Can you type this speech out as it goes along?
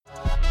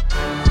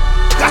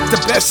the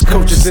best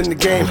coaches in the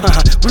game.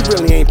 We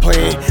really ain't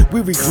playing.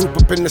 We regroup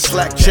up in the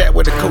Slack chat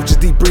where the coaches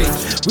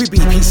debrief. We be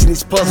piecing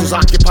these puzzles,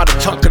 occupy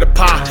the chunk of the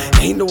pie.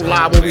 Ain't no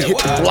lie when we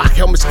hit the block,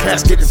 helmet's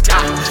casket is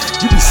top.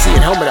 You be seeing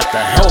helmet after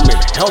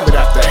helmet, helmet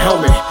after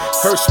helmet.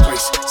 First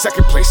place,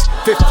 second place,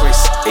 fifth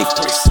place, eighth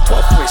place,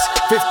 12th place,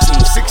 15,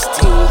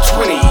 16,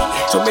 20.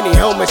 So many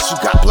helmets, you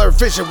got blurred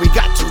vision, we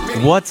got too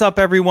many. What's up,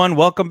 everyone?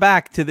 Welcome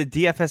back to the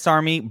DFS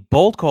Army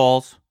Bold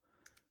Calls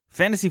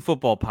Fantasy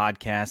Football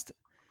Podcast.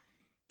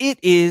 It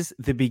is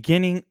the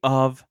beginning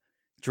of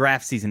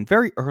draft season,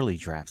 very early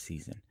draft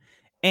season.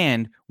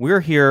 And we're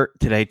here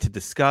today to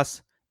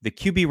discuss the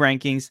QB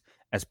rankings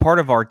as part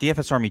of our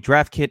DFS Army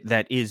draft kit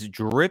that is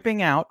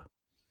dripping out,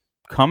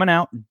 coming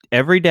out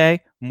every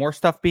day. More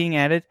stuff being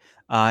added.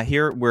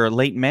 Here, we're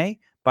late May.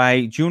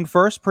 By June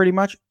 1st, pretty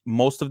much,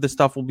 most of the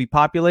stuff will be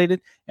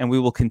populated, and we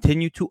will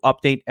continue to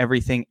update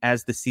everything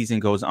as the season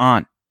goes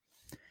on.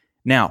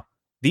 Now,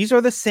 these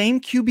are the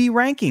same QB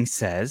rankings,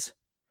 Says,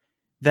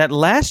 that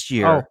last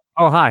year...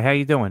 Oh, hi. How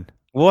you doing?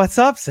 What's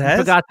up,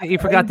 Says? You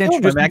forgot to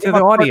introduce me to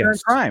the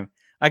audience.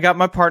 I got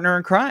my partner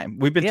in crime.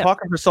 We've been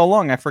talking for so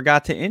long, I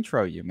forgot to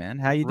intro you, man.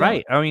 How you doing?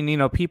 Right. I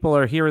mean, people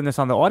are hearing this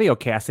on the audio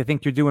cast. They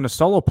think you're doing a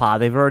solo pod.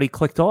 They've already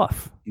clicked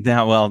off.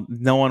 Yeah, well,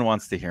 no one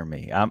wants to hear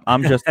me.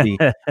 I'm just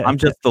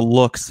the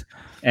looks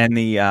and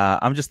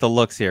I'm just the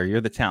looks here. You're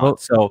the talent.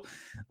 Well,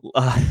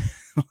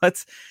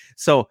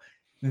 So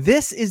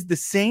this is the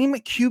same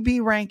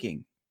QB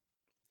ranking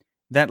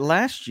that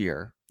last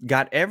year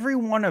got every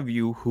one of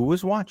you who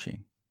was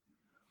watching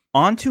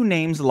onto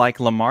names like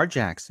Lamar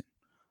Jackson,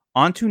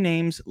 onto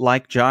names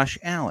like Josh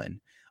Allen,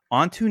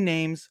 onto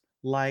names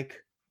like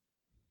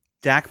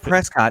Dak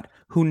Prescott,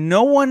 who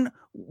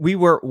we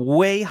were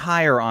way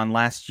higher on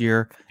last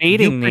year.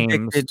 Fading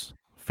names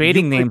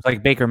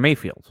like Baker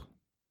Mayfield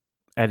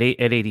at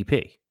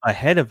ADP.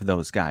 Ahead of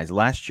those guys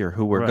last year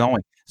who were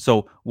going.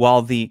 So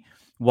while the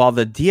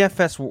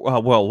DFS,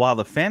 while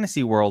the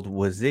fantasy world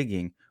was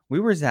zigging, we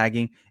were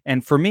zagging.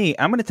 And for me,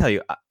 I'm going to tell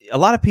you, a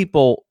lot of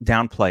people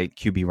downplay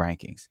QB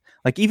rankings.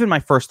 Like even my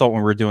first thought when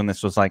we were doing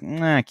this was like,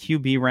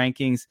 QB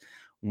rankings,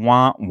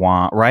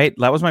 wah, right?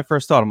 That was my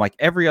first thought. I'm like,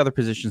 every other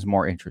position is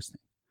more interesting.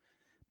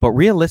 But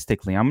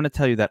realistically, I'm going to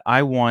tell you that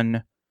I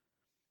won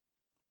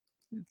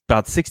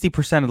about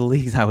 60% of the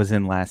leagues I was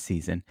in last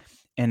season.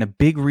 And a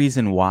big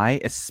reason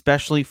why,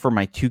 especially for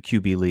my 2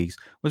 QB leagues,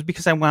 was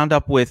because I wound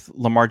up with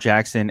Lamar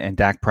Jackson and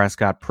Dak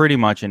Prescott pretty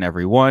much in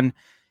every one,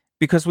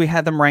 because we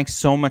had them ranked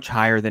so much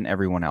higher than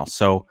everyone else.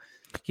 So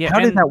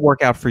how did that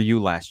work out for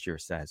you last year,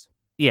 Says?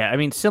 Yeah, I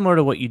mean, similar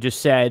to what you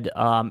just said,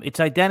 it's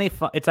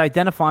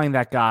identifying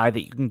that guy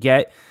that you can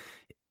get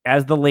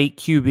as the late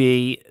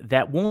QB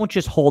that won't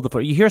just hold the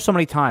foot. You hear so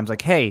many times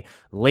like, hey,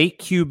 late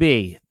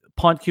QB,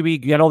 punt QB, you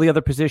get all the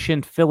other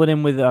positions, fill it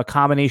in with a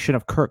combination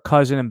of Kirk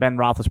Cousins and Ben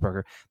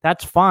Roethlisberger.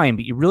 That's fine,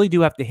 but you really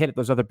do have to hit at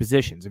those other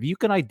positions. If you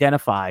can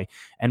identify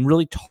and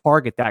really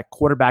target that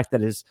quarterback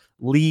that is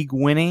league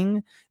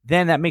winning,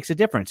 then that makes a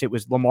difference. It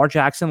was Lamar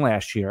Jackson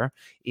last year.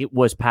 It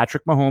was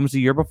Patrick Mahomes the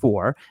year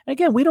before. And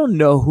again, we don't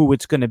know who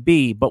it's going to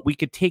be, but we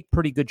could take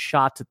pretty good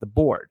shots at the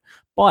board.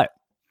 But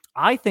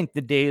I think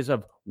the days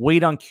of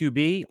wait on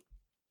QB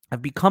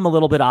have become a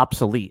little bit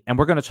obsolete. And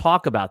we're going to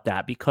talk about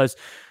that because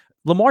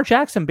Lamar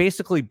Jackson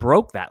basically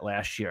broke that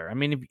last year. I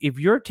mean, if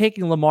you're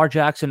taking Lamar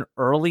Jackson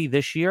early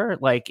this year,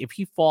 like if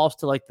he falls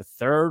to like the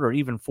 3rd or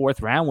even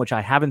 4th round, which I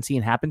haven't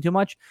seen happen too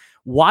much,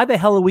 why the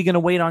hell are we going to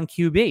wait on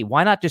QB?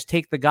 Why not just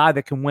take the guy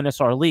that can win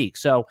us our league?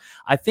 So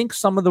I think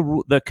some of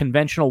the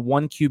conventional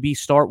 1 QB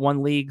start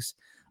 1 leagues,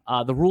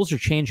 the rules are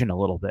changing a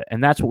little bit,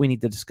 and that's what we need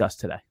to discuss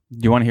today. Do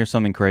you want to hear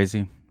something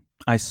crazy?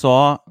 I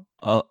saw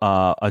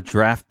a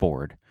draft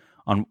board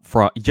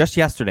just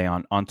yesterday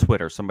on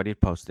Twitter. Somebody had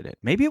posted it.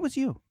 Maybe it was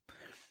you.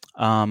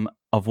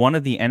 Of one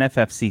of the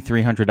NFFC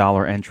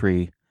 $300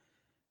 entry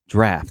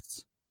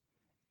drafts.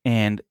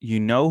 And you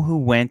know who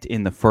went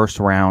in the first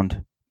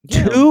round?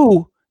 Yeah.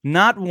 2,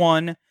 not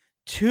 1,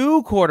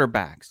 2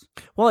 quarterbacks.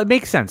 Well, it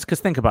makes sense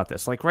because think about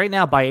this. Like right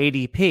now by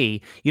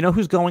ADP, you know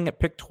who's going at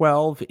pick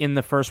 12 in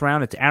the first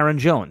round? It's Aaron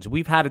Jones.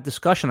 We've had a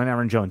discussion on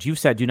Aaron Jones. You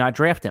said do not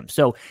draft him.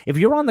 So if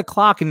you're on the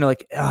clock and you're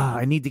like,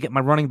 I need to get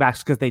my running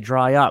backs because they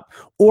dry up,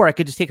 or I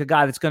could just take a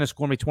guy that's going to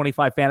score me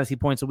 25 fantasy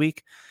points a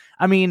week.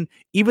 I mean,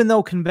 even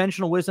though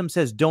conventional wisdom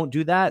says don't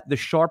do that, the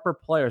sharper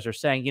players are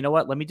saying, you know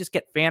what, let me just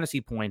get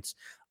fantasy points.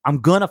 I'm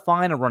going to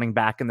find a running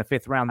back in the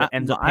 5th round that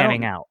ends up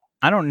panning out.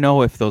 I don't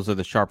know if those are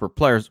the sharper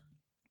players.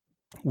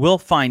 We'll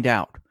find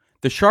out.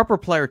 The sharper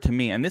player to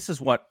me, and this is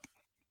what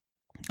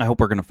I hope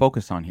we're going to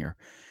focus on here.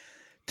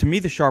 To me,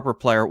 the sharper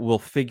player will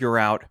figure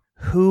out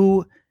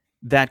who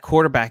that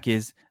quarterback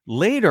is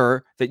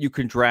later that you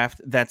can draft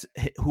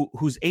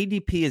whose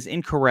ADP is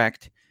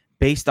incorrect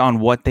based on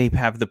what they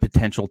have the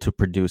potential to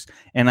produce.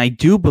 And I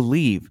do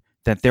believe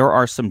that there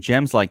are some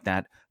gems like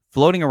that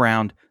floating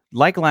around.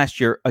 Like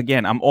last year,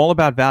 again, I'm all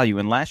about value.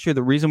 And last year,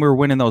 the reason we were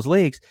winning those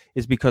leagues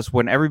is because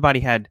when everybody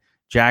had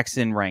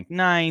Jackson ranked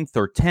 9th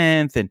or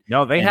 10th, and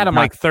no, they had him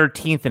not, like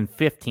 13th and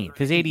 15th.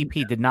 His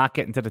ADP did not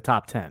get into the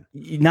top 10.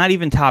 Not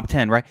even top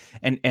 10, right?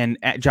 And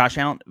Josh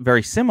Allen,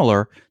 very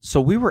similar.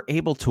 So we were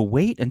able to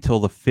wait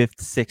until the 5th,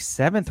 6th,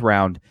 7th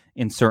round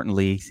in certain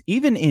leagues,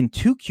 even in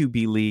 2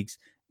 QB leagues,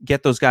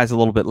 get those guys a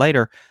little bit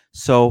later.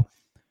 So,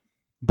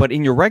 but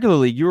in your regular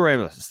league, you were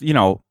able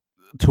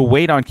to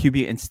wait on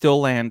QB and still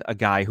land a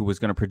guy who was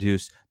going to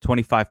produce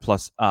 25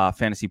 plus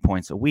fantasy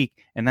points a week.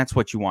 And that's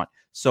what you want.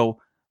 So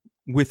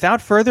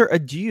without further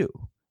ado,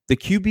 the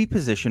QB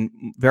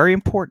position, very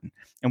important.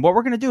 And what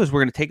we're going to do is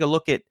we're going to take a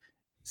look at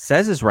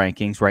Cez's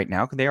rankings right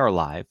now, because they are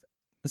live.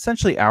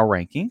 Essentially our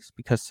rankings,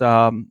 because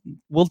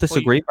we'll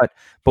disagree,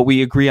 but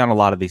we agree on a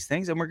lot of these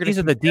things, and we're going to. These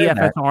are the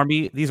DFS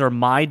Army. These are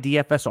my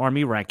DFS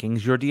Army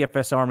rankings. Your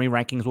DFS Army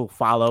rankings will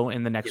follow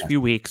in the next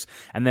few weeks,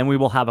 and then we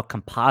will have a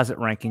composite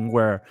ranking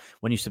where,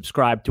 when you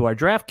subscribe to our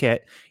draft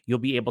kit, you'll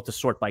be able to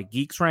sort by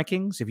Geek's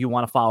rankings. If you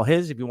want to follow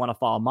his, if you want to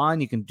follow mine,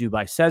 you can do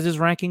by Cez's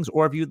rankings,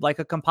 or if you'd like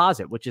a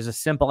composite, which is a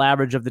simple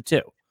average of the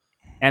two,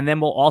 and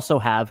then we'll also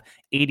have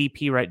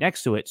ADP right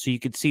next to it, so you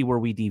can see where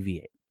we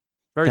deviate.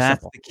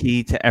 That's the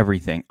key to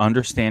everything,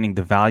 understanding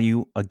the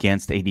value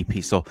against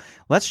ADP. So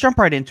let's jump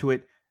right into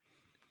it.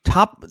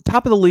 Top of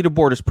the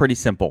leaderboard is pretty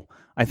simple.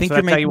 I think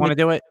that's how you want to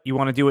do it. You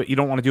want to do it. You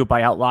don't want to do it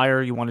by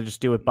outlier. You want to just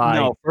do it by.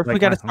 No, first we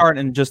got to start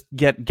and just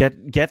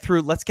get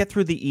through. Let's get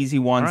through the easy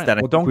ones that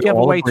I don't give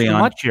away too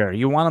much here.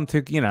 You want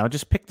them to,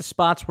 just pick the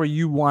spots where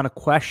you want to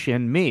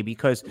question me,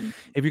 because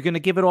if you're going to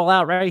give it all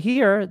out right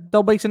here,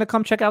 nobody's going to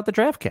come check out the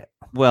draft kit.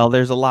 Well,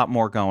 there's a lot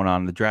more going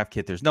on in the draft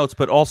kit. There's notes,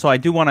 but also I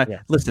do want to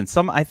listen.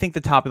 I think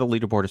the top of the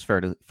leaderboard is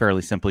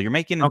fairly simple. You're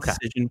making a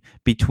decision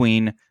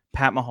between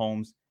Pat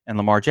Mahomes and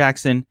Lamar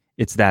Jackson.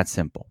 It's that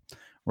simple,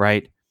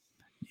 right?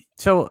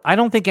 So I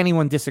don't think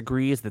anyone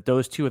disagrees that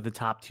those two are the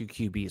top 2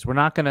 QBs. We're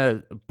not going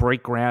to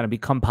break ground and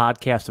become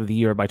podcast of the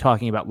year by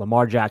talking about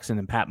Lamar Jackson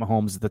and Pat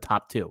Mahomes as the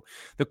top 2.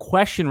 The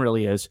question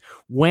really is,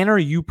 when are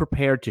you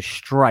prepared to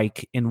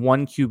strike in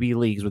 1 QB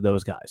leagues with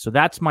those guys? So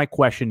that's my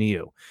question to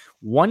you.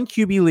 1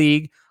 QB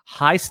league,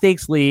 high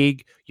stakes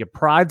league, your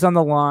pride's on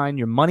the line,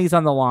 your money's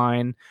on the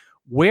line.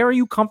 Where are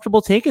you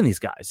comfortable taking these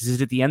guys?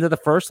 Is it at the end of the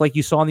first, like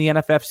you saw in the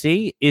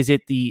NFFC? Is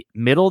it the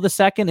middle of the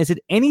second? Is it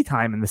any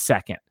time in the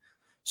second?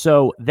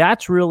 So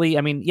that's really,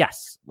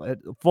 yes,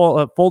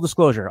 full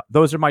disclosure.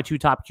 Those are my 2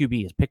 top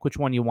QBs. Pick which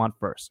one you want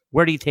first.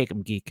 Where do you take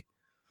them, Geek?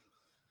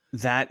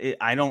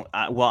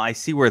 I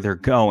see where they're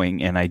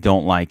going, and I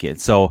don't like it.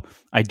 So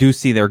I do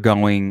see they're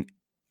going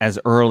as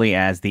early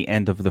as the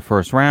end of the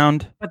first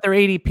round. But their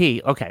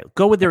ADP, okay,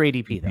 go with their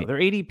ADP, though. Their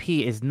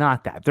ADP is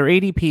not that. Their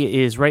ADP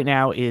is right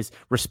now is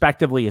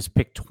respectively is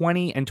pick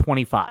 20 and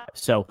 25.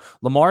 So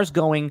Lamar's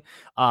going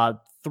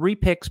 3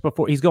 picks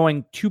before. He's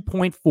going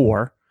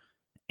 2.4,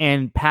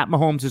 and Pat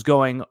Mahomes is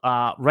going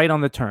right on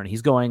the turn.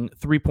 He's going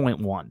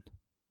 3.1.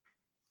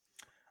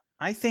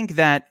 I think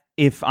that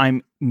if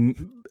I'm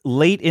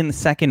late in the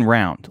second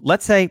round,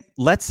 let's say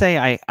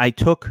I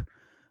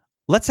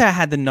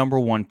had the number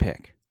 1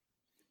 pick,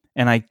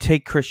 and I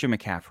take Christian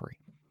McCaffrey,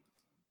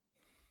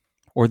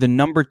 or the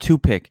number 2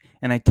 pick,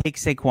 and I take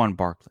Saquon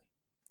Barkley.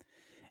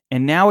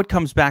 And now it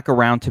comes back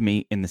around to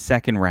me in the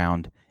second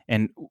round,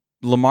 and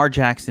Lamar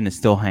Jackson is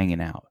still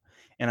hanging out.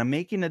 And I'm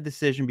making a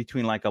decision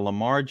between like a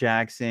Lamar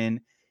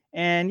Jackson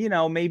and,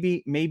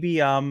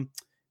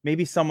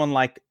 maybe someone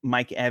like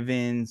Mike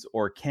Evans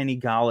or Kenny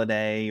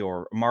Golladay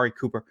or Amari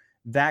Cooper,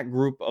 that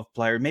group of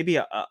players, maybe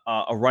a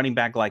running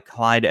back like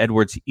Clyde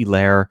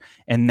Edwards-Helaire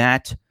and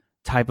that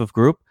type of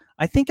group.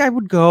 I think I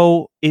would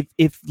go,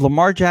 if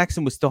Lamar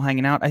Jackson was still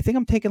hanging out, I think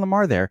I'm taking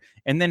Lamar there,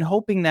 and then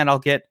hoping that I'll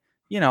get,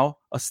 a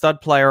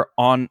stud player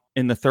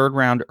in the third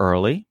round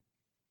early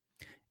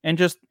and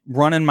just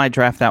running my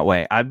draft that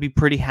way. I'd be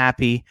pretty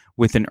happy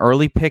with an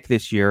early pick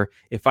this year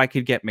if I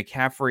could get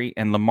McCaffrey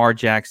and Lamar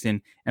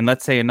Jackson and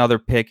let's say another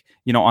pick,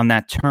 on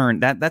that turn.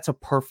 That's a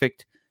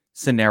perfect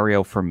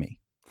scenario for me.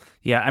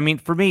 Yeah,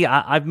 for me,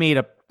 I've made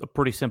a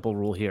pretty simple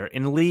rule here.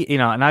 And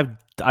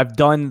I've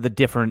done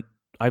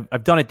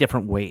I've done it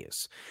different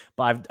ways,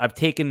 but I've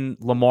taken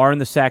Lamar in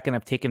the second.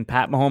 I've taken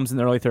Pat Mahomes in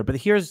the early third. But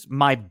here's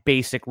my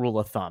basic rule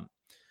of thumb: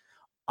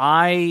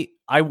 I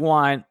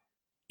want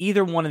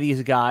either one of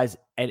these guys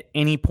at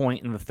any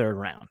point in the third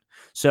round.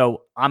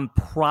 So I'm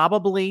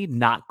probably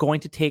not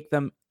going to take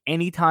them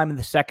anytime in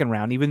the second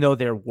round, even though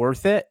they're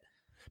worth it,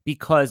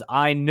 because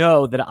I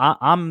know that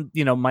I'm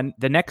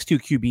the next 2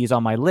 QBs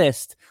on my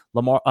list,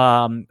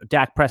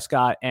 Dak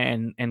Prescott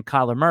and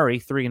Kyler Murray,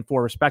 3 and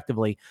 4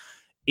 respectively.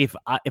 If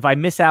I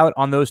miss out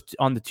on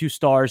the 2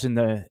 stars in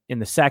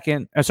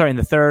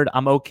the third,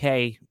 I'm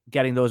okay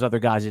getting those other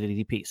guys at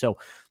ADP. So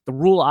the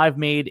rule I've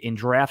made in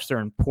drafts that are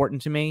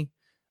important to me,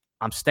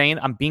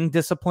 I'm being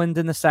disciplined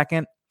in the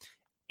second.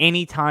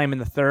 Anytime in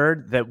the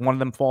third that one of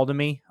them fall to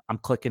me, I'm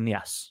clicking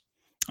yes.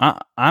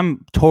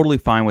 I'm totally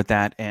fine with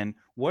that. And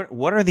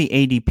what are the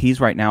ADPs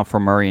right now for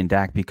Murray and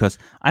Dak? Because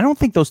I don't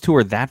think those 2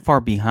 are that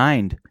far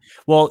behind.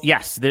 Well,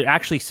 yes, they're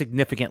actually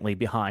significantly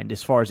behind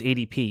as far as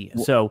ADP.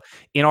 So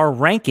in our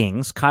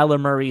rankings, Kyler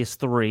Murray is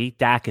 3,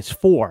 Dak is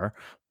 4,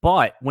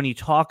 But when you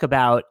talk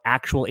about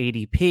actual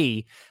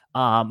ADP,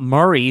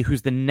 Murray,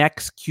 who's the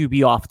next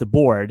QB off the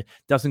board,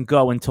 doesn't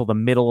go until the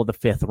middle of the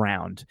 5th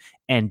round,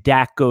 and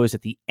Dak goes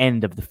at the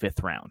end of the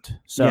 5th round.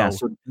 So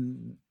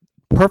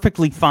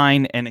perfectly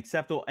fine and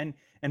acceptable.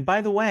 And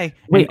by the way,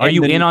 wait, are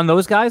you in on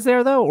those guys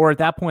there though, or at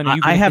that point are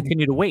you going to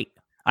continue to wait?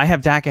 I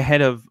have Dak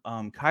ahead of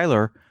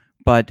Kyler,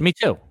 but me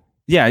too.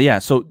 Yeah.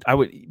 So I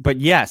would, but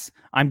yes,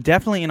 I'm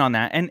definitely in on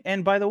that.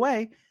 And by the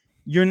way,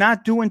 you're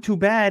not doing too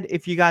bad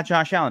if you got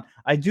Josh Allen.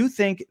 I do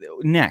think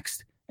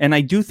next. And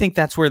I do think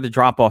that's where the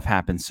drop-off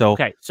happens. So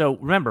okay, so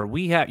remember,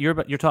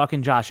 you're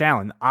talking Josh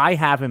Allen. I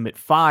have him at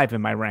 5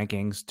 in my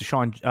rankings.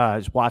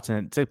 Deshaun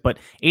Watson at 6, but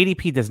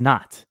ADP does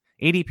not.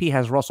 ADP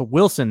has Russell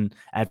Wilson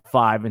at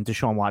 5 and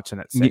Deshaun Watson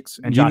at 6.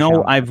 And Josh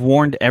Allen. I've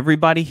warned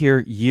everybody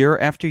here year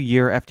after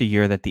year after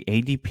year that the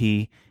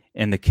ADP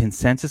and the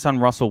consensus on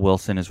Russell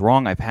Wilson is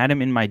wrong. I've had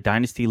him in my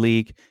dynasty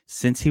league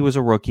since he was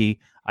a rookie.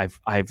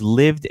 I've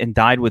lived and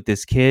died with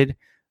this kid.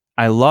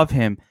 I love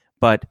him,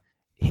 but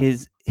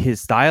his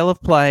style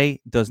of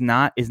play is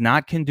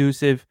not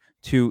conducive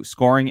to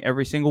scoring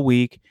every single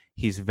week.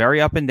 He's very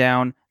up and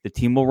down. The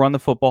team will run the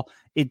football.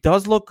 It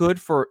does look good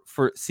for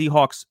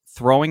Seahawks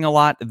throwing a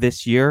lot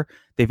this year.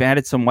 They've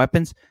added some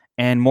weapons,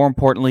 and more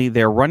importantly,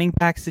 their running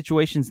back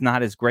situation's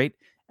not as great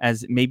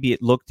as maybe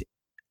it looked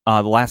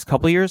the last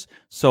couple of years.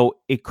 So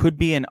it could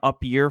be an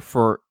up year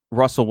for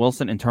Russell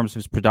Wilson in terms of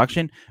his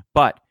production,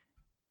 but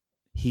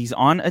he's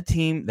on a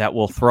team that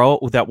will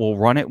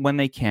run it when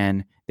they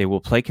can. They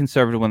will play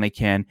conservative when they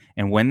can.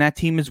 And when that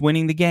team is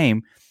winning the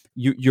game,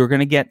 you're going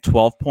to get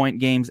 12-point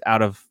games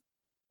out of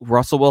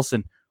Russell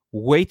Wilson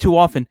way too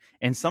often.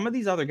 And some of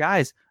these other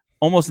guys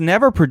almost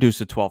never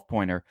produce a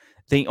 12-pointer.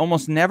 They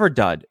almost never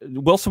dud.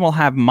 Wilson will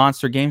have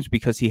monster games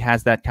because he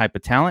has that type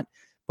of talent.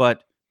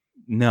 But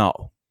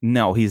no,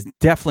 he's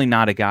definitely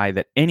not a guy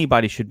that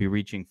anybody should be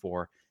reaching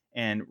for.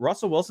 And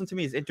Russell Wilson, to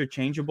me, is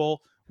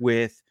interchangeable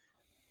with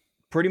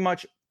pretty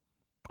much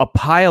a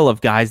pile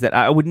of guys that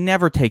I would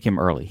never take him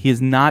early. He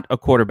is not a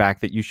quarterback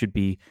that you should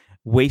be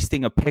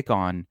wasting a pick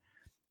on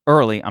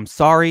early. I'm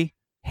sorry,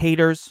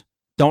 haters.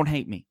 Don't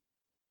hate me.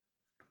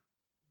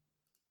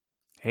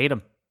 Hate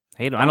him.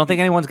 I don't think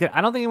anyone's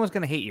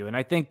gonna hate you, and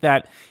I think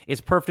that is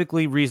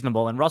perfectly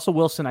reasonable. And Russell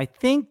Wilson, I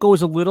think,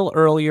 goes a little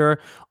earlier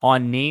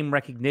on name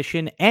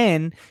recognition,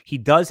 and he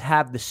does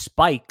have the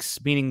spikes,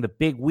 meaning the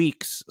big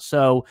weeks.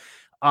 So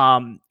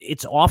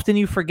it's often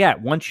you forget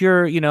once if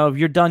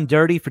you're done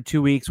dirty for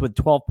 2 weeks with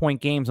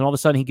 12-point games, and all of a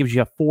sudden he gives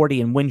you a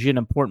 40 and wins you an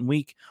important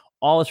week.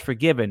 All is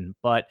forgiven.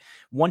 But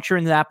once you're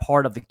in that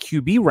part of the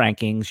QB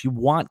rankings, you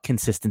want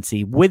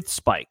consistency with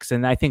spikes.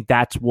 And I think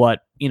that's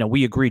what,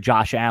 we agree,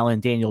 Josh Allen,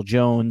 Daniel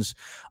Jones,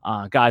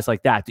 guys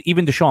like that.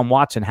 Even Deshaun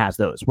Watson has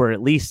those, where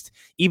at least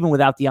even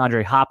without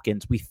DeAndre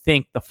Hopkins, we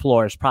think the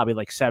floor is probably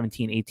like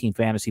 17, 18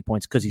 fantasy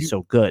points because he's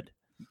so good.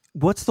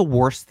 What's the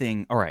worst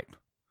thing? All right.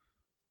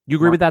 You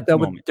agree with that, though,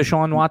 with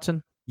Deshaun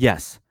Watson?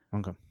 Yes.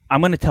 Okay. I'm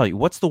going to tell you,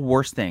 what's the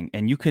worst thing?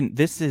 And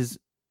this is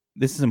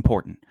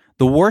important.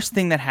 The worst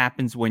thing that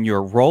happens when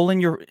you're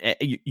rolling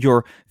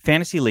your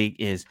fantasy league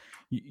is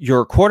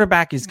your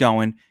quarterback is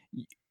going.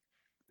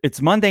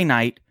 It's Monday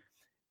night.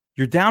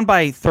 You're down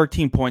by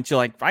 13 points. You're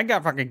like, I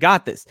fucking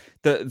got this.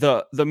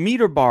 The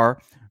meter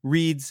bar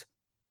reads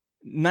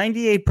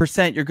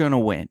 98% you're going to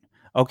win.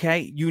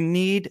 Okay? You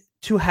need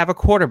to have a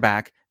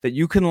quarterback that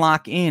you can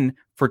lock in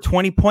for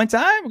 20 points.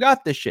 I've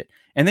got this shit.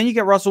 And then you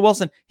get Russell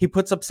Wilson. He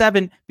puts up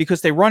 7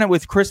 because they run it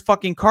with Chris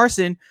fucking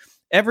Carson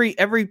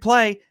every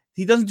play.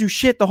 He doesn't do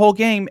shit the whole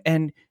game,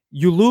 and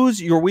you lose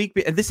your week.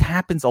 And this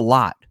happens a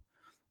lot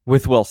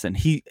with Wilson.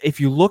 If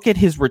you look at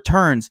his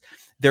returns,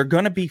 they're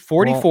going to be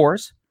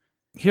 44s.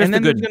 Here's and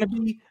then there's going to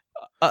be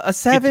a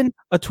 7,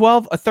 a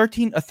 12, a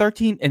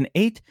 13, an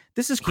 8.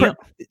 This is crazy.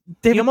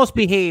 He almost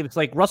behaves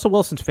like Russell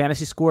Wilson's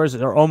fantasy scores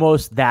are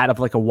almost that of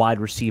like a wide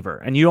receiver,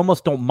 and you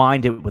almost don't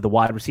mind it with a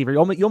wide receiver. You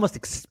almost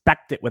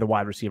expect it with a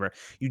wide receiver.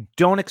 You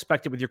don't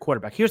expect it with your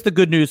quarterback. Here's the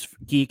good news,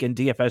 Geek and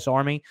DFS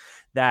Army,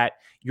 that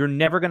you're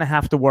never going to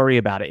have to worry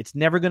about it. It's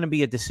never going to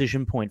be a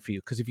decision point for you,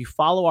 because if you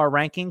follow our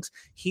rankings,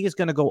 he is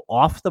going to go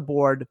off the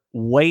board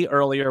way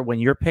earlier when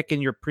you're picking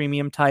your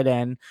premium tight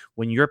end,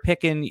 when you're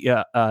picking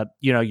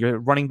your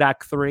running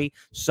back 3.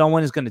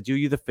 Someone is going to do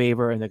you the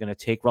favor, and they're going to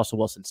take Russell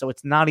Wilson. So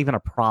it's not even a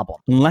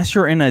problem. Unless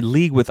you're in a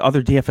league with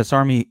other DFS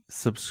Army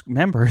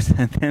members,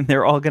 and then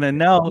they're all going to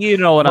know. You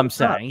know what I'm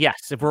saying?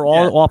 Yes. If we're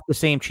all off the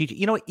same cheat,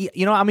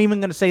 I'm even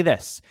going to say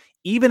this.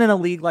 Even in a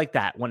league like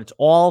that, when it's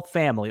all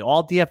family,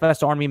 all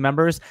DFS Army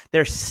members,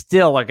 there's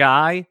still a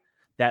guy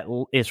that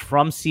is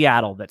from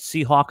Seattle, that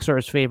Seahawks are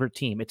his favorite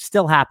team. It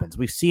still happens.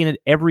 We've seen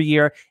it every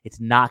year. It's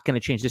not going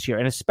to change this year.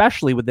 And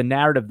especially with the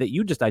narrative that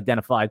you just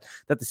identified,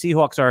 that the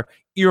Seahawks are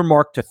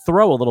earmarked to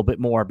throw a little bit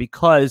more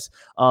because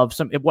of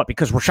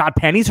because Rashad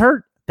Penny's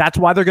hurt? That's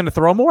why they're going to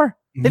throw more?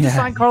 They just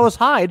signed Carlos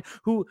Hyde,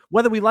 who,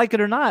 whether we like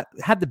it or not,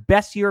 had the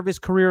best year of his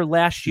career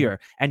last year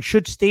and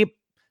should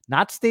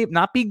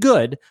not be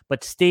good,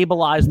 but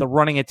stabilize the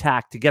running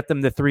attack to get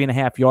them the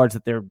 3.5 yards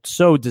that they're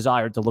so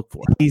desired to look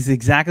for. He's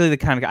exactly the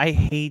kind of guy. I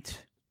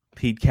hate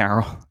Pete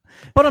Carroll.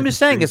 But I'm just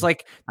saying, it's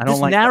like this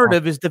like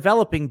narrative is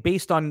developing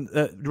based on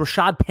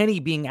Rashad Penny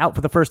being out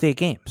for the first 8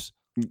 games.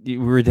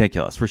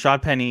 Ridiculous.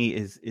 Rashad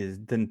Penny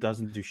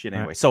doesn't do shit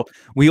anyway. Right. So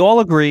we all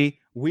agree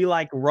we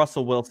like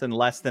Russell Wilson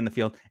less than the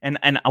field. And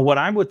what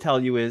I would tell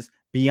you is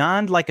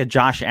beyond like a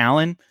Josh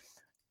Allen,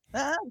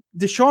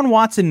 Deshaun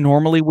Watson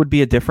normally would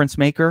be a difference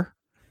maker,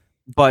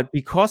 but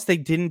because they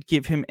didn't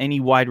give him any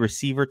wide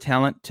receiver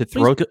talent to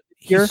throw,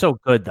 he's so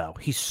good though.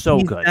 He's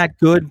good. That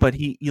good, but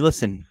he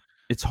listen.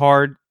 It's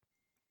hard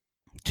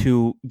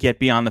to get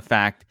beyond the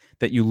fact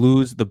that you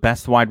lose the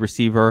best wide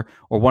receiver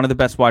or one of the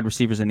best wide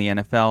receivers in the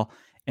NFL,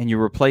 and you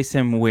replace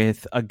him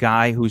with a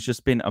guy who's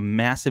just been a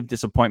massive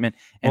disappointment.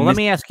 And let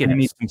me ask you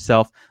this.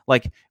 Himself,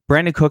 like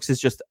Brandon Cooks is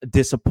just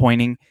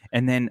disappointing,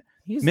 and then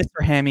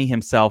Mr. Hammy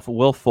himself,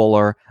 Will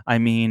Fuller. I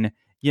mean,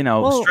 stretch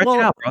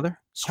it out, brother.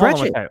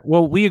 Stretch it.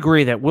 Well, we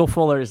agree that Will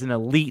Fuller is an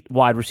elite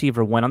wide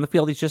receiver. When on the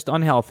field, he's just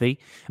unhealthy.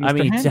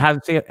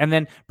 And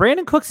then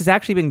Brandon Cooks has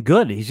actually been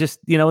good. He's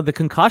just, the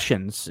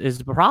concussions is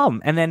the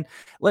problem. And then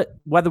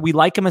whether we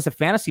like him as a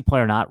fantasy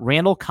player or not,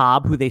 Randall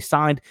Cobb, who they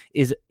signed,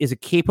 is a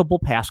capable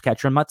pass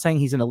catcher. I'm not saying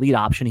he's an elite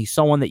option. He's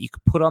someone that you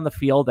could put on the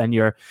field and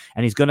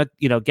he's going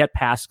to, get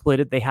pass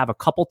splitted. They have a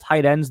couple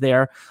tight ends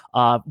there.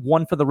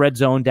 One for the red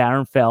zone,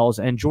 Darren Fells,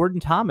 and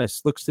Jordan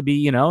Thomas looks to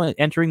be,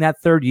 entering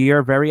that third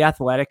year, very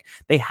athletic.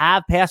 They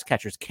have pass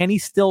catchers. Kenny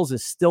Stills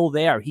is still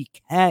there.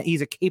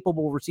 He's a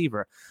capable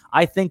receiver.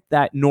 I think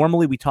that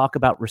normally we talk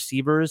about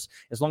receivers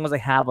as long as they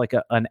have like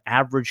an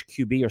average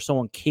QB or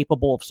someone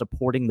capable of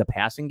supporting the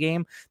passing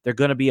game, they're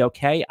going to be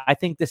okay. I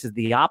think this is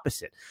the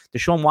opposite.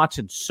 Deshaun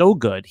Watson's so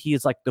good. He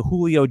is like the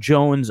Julio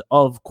Jones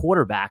of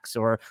quarterbacks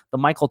or the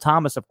Michael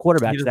Thomas of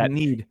quarterbacks that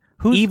need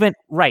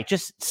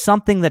just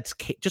something that's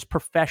just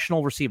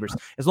professional receivers.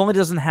 As long as it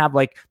doesn't have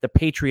like the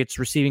Patriots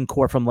receiving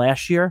core from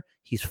last year,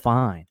 he's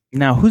fine.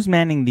 Now, who's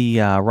manning the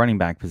running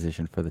back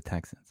position for the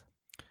Texans?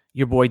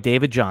 Your boy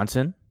David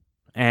Johnson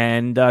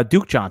and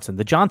Duke Johnson,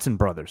 the Johnson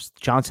brothers,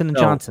 Johnson and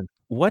Johnson.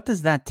 What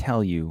does that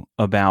tell you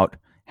about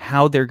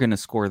how they're going to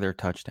score their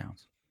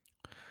touchdowns?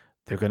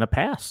 They're going to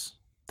pass.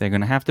 They're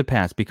going to have to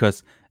pass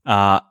because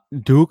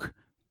Duke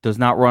does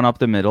not run up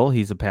the middle.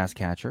 He's a pass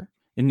catcher.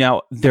 And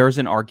now there's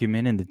an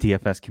argument in the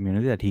DFS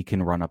community that he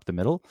can run up the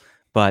middle,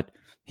 but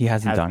he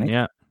hasn't done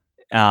it.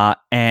 Yeah.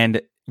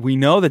 And we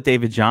know that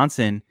David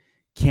Johnson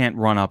can't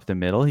run up the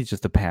middle. He's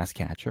just a pass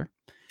catcher.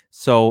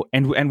 So,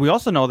 and we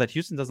also know that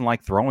Houston doesn't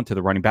like throwing to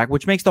the running back,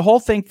 which makes the whole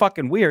thing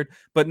fucking weird.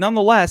 But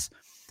nonetheless,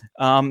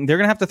 they're going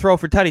to have to throw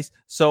for tutties.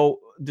 So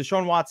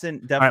Deshaun Watson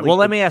definitely. All right, well,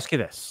 let me ask you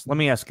this.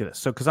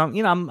 So, because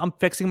I'm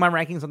fixing my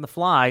rankings on the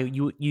fly.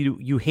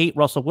 You hate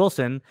Russell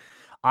Wilson.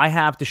 I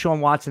have Deshaun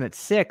Watson at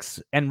 6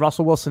 and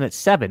Russell Wilson at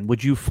 7.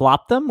 Would you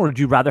flop them, or would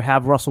you rather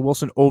have Russell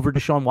Wilson over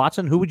Deshaun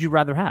Watson? Who would you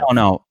rather have? Oh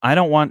no, I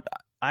don't want.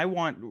 I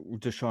want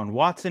Deshaun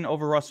Watson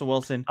over Russell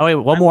Wilson. Oh wait,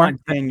 one more.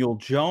 Want Daniel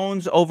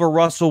Jones over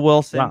Russell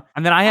Wilson. Wow.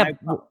 And then I have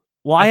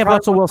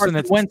Russell Wilson.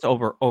 Carson Wentz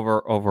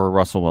over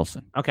Russell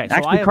Wilson. Okay, so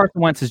actually, Carson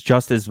Wentz is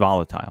just as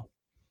volatile.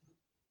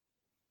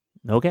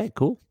 Okay,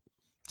 cool.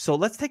 So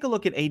let's take a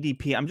look at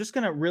ADP. I'm just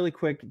going to really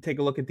quick take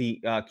a look at the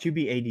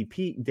QB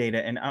ADP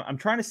data, and I'm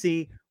trying to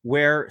see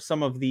where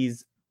some of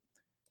these.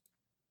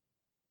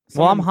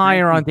 I'm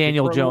higher on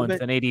Daniel Jones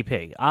than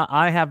ADP.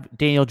 I have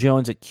Daniel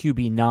Jones at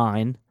QB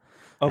 9,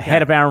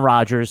 ahead of Aaron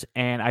Rodgers,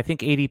 and I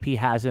think ADP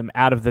has him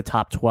out of the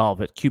top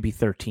 12 at QB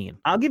 13.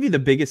 I'll give you the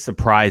biggest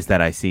surprise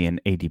that I see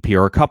in ADP,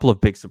 or a couple of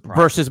big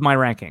surprises versus my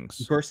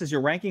rankings, versus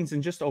your rankings,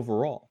 and just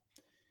overall.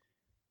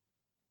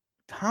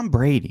 Tom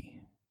Brady.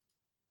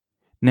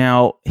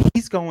 Now,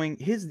 he's going,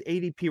 his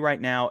ADP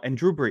right now, and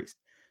Drew Brees.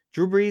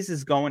 Drew Brees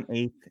is going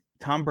 8th.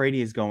 Tom Brady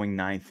is going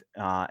 9th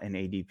in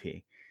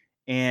ADP.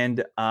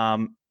 And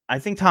I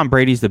think Tom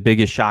Brady's the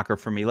biggest shocker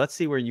for me. Let's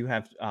see where you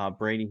have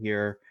Brady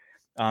here.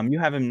 You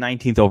have him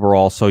 19th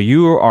overall, so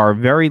you are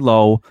very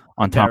low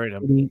on Tom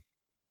Brady.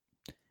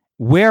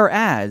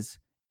 Whereas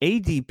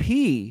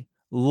ADP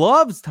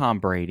loves Tom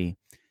Brady.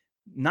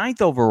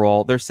 9th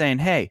overall, they're saying,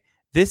 hey,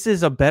 this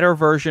is a better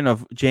version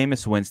of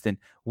Jameis Winston.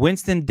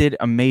 Winston did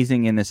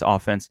amazing in this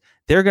offense.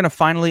 They're going to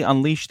finally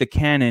unleash the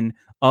cannon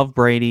of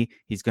Brady.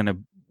 He's going to,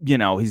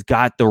 he's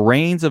got the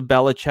reins of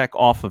Belichick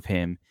off of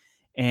him,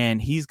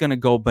 and he's going to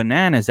go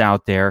bananas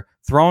out there,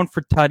 throwing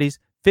for tutties,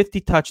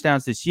 50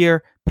 touchdowns this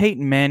year.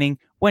 Peyton Manning,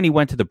 when he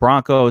went to the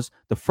Broncos,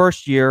 the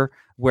first year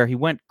where he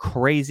went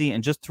crazy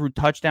and just threw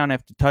touchdown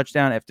after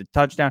touchdown after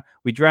touchdown.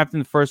 We drafted him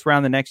in the first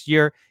round the next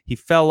year. He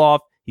fell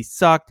off. He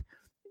sucked.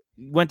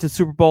 Went to the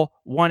Super Bowl,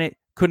 won it.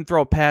 Couldn't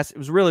throw a pass. It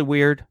was really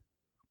weird.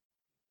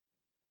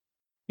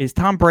 Is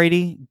Tom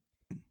Brady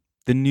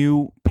the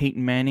new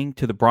Peyton Manning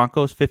to the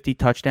Broncos? 50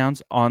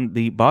 touchdowns on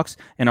the Bucs?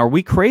 And are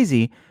we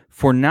crazy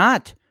for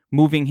not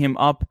moving him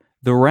up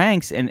the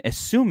ranks and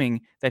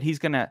assuming that he's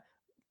going to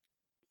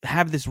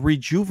have this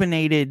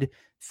rejuvenated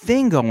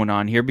thing going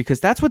on here? Because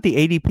that's what the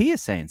ADP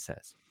is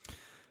says.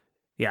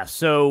 Yeah,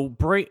 so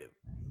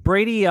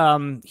Brady,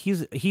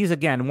 he's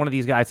again one of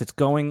these guys that's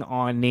going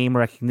on name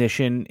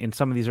recognition in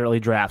some of these early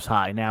drafts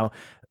high. Now,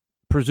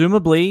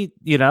 presumably,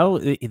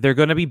 they're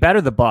going to be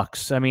better, the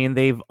Bucks. I mean,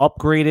 they've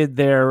upgraded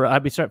their.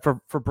 I'd be sorry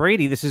for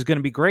Brady. This is going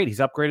to be great. He's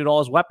upgraded all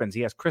his weapons.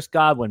 He has Chris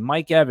Godwin,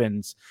 Mike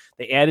Evans.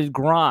 They added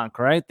Gronk,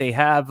 right? They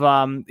have,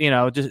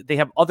 they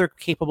have other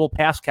capable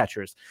pass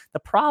catchers. The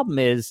problem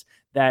is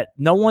that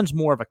no one's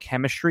more of a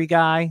chemistry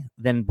guy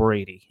than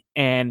Brady.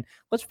 And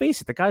let's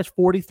face it, the guy's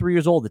 43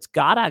 years old. It's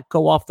got to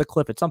go off the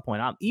cliff at some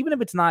point. Even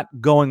if it's not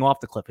going off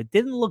the cliff, it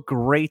didn't look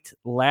great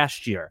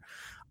last year.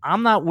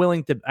 I'm not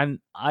willing to, and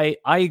I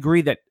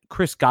agree that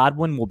Chris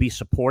Godwin will be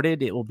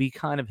supported. It will be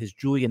kind of his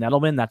Julian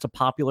Edelman. That's a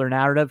popular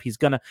narrative.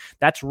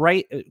 That's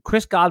right.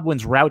 Chris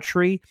Godwin's route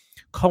tree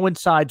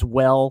coincides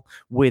well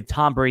with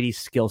Tom Brady's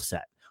skill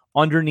set.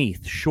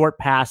 Underneath, short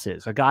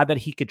passes, a guy that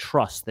he could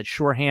trust, that's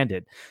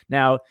sure-handed.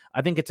 Now,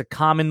 I think it's a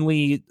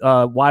commonly,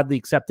 widely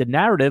accepted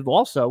narrative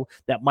also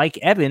that Mike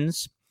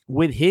Evans,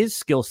 with his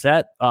skill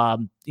set,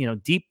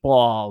 deep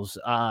balls,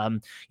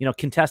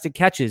 contested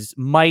catches,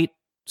 might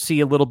see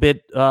a little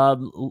bit a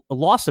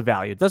loss of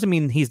value. It doesn't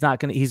mean he's not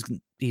going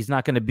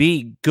to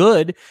be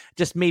good,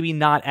 just maybe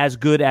not as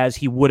good as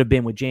he would have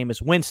been with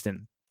Jameis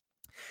Winston.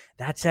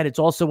 That said, it's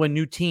also a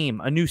new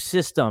team, a new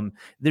system.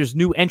 There's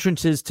new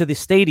entrances to the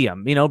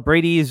stadium.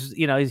 Brady is,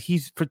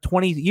 he's for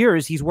 20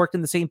 years, he's worked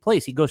in the same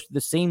place. He goes through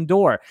the same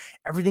door.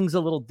 Everything's a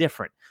little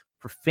different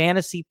for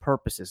fantasy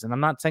purposes. And I'm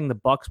not saying the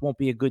Bucs won't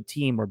be a good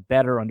team or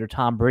better under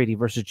Tom Brady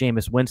versus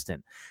Jameis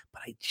Winston,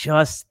 but I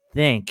just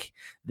think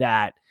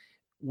that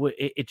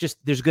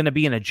there's going to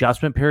be an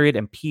adjustment period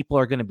and people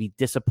are going to be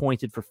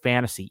disappointed for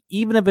fantasy.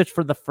 Even if it's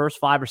for the first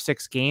 5 or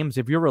 6 games,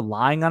 if you're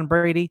relying on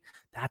Brady,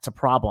 that's a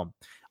problem.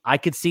 I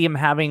could see him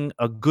having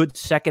a good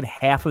second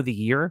half of the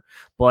year,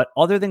 but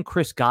other than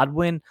Chris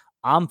Godwin,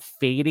 I'm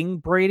fading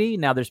Brady.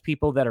 Now, there's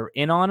people that are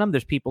in on him.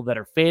 There's people that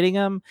are fading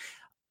him.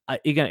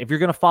 Again, if you're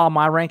going to follow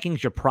my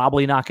rankings, you're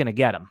probably not going to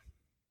get him.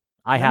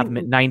 I have him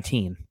at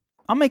 19.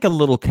 I'll make a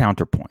little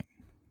counterpoint.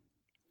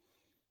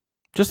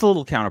 Just a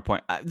little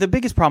counterpoint. The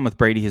biggest problem with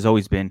Brady has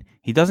always been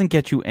he doesn't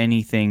get you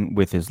anything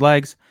with his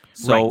legs.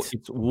 So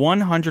It's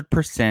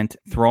 100%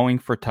 throwing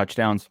for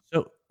touchdowns.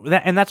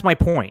 That's my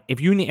point.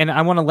 If you need, and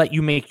I want to let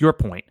you make your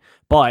point,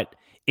 but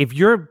if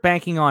you're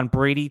banking on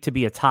Brady to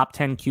be a top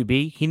 10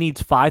 QB, he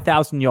needs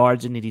 5,000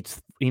 yards and he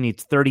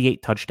needs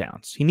 38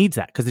 touchdowns. He needs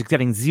that because he's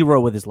getting 0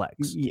 with his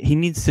legs. He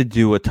needs to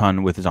do a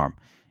ton with his arm.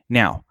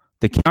 Now,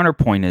 the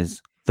counterpoint is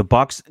the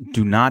Bucs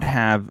do not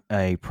have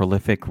a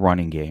prolific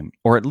running game,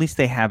 or at least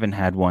they haven't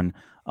had one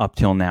up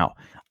till now.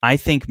 I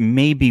think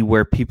maybe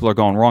where people are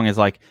going wrong is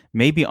like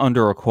maybe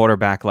under a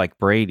quarterback like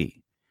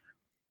Brady,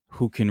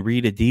 who can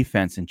read a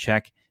defense and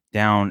check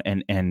down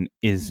and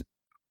is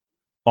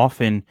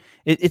often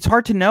it's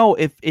hard to know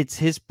if it's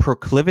his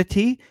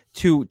proclivity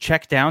to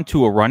check down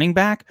to a running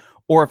back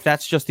or if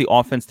that's just the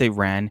offense they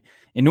ran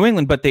in New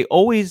England. But they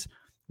always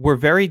were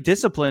very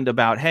disciplined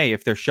about, hey,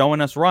 if they're showing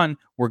us run,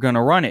 we're going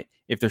to run it.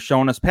 If they're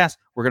showing us pass,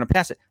 we're going to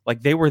pass it.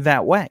 Like they were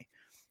that way.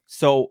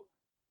 So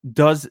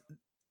does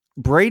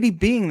Brady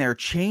being there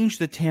change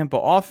the Tampa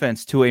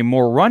offense to a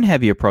more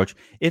run-heavy approach?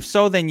 If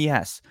so, then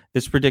yes,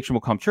 this prediction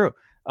will come true.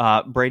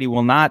 Brady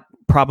will not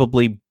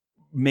probably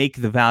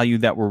make the value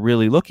that we're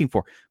really looking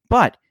for.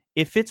 But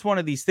if it's one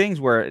of these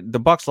things where the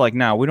Bucs are like,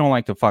 no, we don't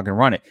like to fucking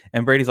run it.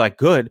 And Brady's like,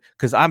 good,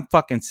 because I'm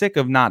fucking sick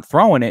of not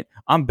throwing it.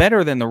 I'm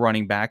better than the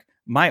running back.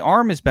 My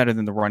arm is better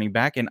than the running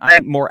back. And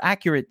I'm more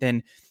accurate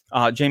than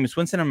Jameis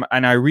Winston.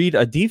 And I read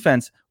a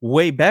defense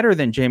way better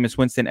than Jameis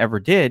Winston ever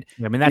did.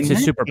 I mean, that's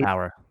his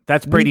superpower.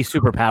 That's Brady's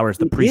superpower is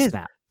the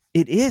pre-snap.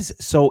 It is.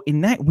 So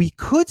in that, we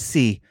could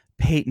see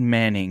Peyton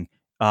Manning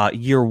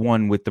year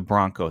 1 with the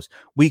Broncos.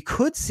 We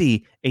could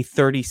see a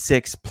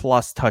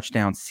 36-plus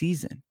touchdown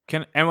season.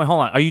 Hold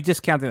on. Are you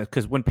discounting this?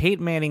 Because when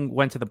Peyton Manning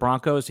went to the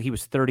Broncos, he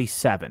was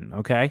 37,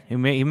 okay? He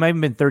might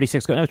have been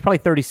 36. No, it was probably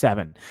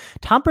 37.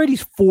 Tom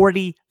Brady's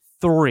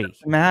 43.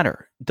 Doesn't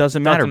matter.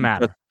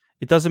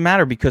 It doesn't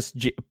matter because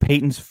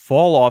Peyton's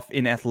fall off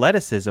in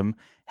athleticism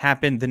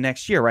happened the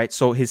next year, right?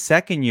 So his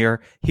second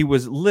year, he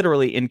was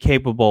literally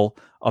incapable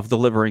of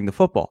delivering the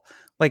football.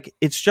 Like,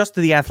 it's just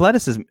the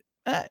athleticism.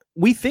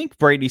 We think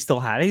Brady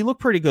still had it. He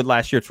looked pretty good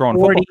last year throwing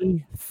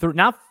 40, football.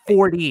 Not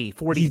 40.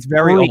 He's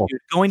very old. He's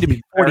going to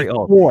be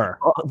 44.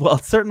 Well,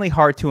 it's certainly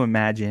hard to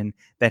imagine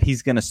that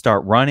he's going to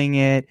start running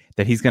it,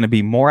 that he's going to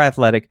be more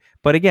athletic.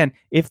 But again,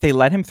 if they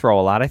let him throw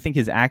a lot, I think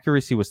his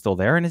accuracy was still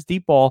there and his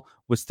deep ball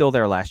was still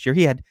there last year.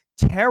 He had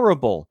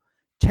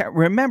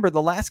remember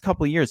the last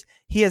couple of years,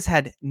 he has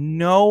had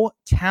no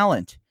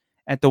talent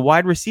at the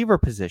wide receiver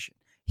position.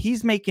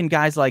 He's making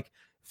guys like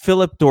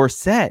Philip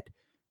Dorsett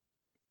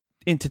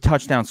into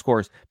touchdown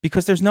scores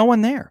because there's no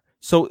one there.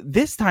 So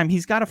this time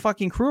he's got a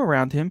fucking crew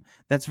around him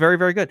that's very,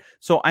 very good.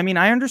 So, I mean,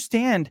 I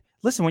understand.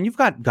 Listen, when you've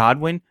got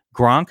Godwin,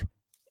 Gronk,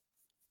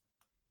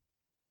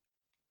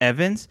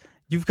 Evans,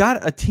 you've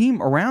got a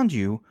team around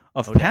you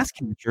of pass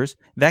catchers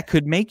that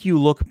could make you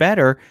look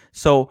better.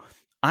 So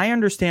I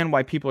understand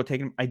why people are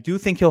taking him. I do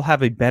think he'll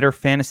have a better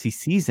fantasy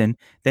season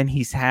than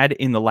he's had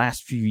in the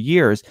last few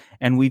years.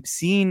 And we've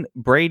seen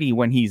Brady,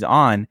 when he's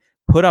on,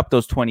 put up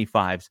those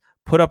 25s,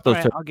 put up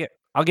those.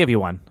 I'll give you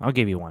one.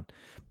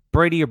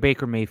 Brady or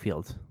Baker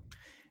Mayfield?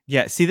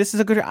 Yeah, see, this is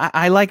a good.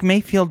 I like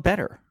Mayfield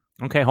better.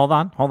 Okay, hold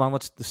on.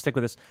 Let's stick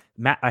with this.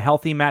 A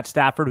healthy Matt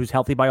Stafford, who's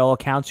healthy by all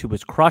accounts, who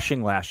was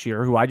crushing last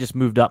year, who I just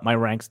moved up my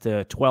ranks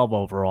to 12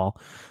 overall.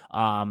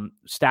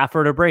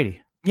 Stafford or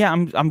Brady? Yeah,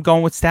 I'm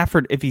going with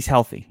Stafford if he's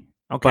healthy.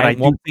 Okay, but I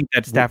do think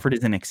that Stafford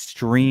is an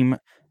extreme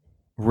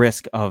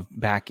risk of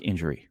back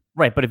injury.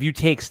 Right, but if you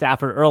take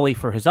Stafford early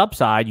for his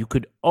upside, you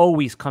could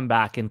always come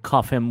back and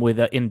cuff him with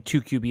in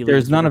 2 QB leagues.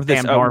 There's none of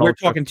this. We're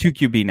talking 2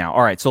 QB now.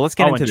 All right, so let's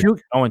get into this.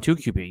 And 2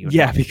 QB.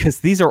 Yeah, because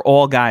these are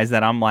all guys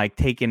that I'm like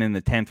taking in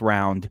the 10th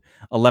round,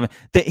 11.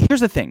 Here's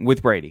the thing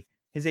with Brady,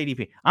 his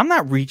ADP. I'm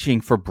not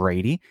reaching for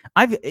Brady.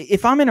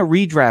 If I'm in a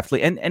redraft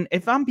league, and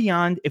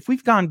if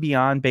we've gone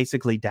beyond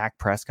basically Dak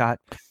Prescott.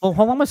 Well,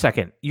 hold on a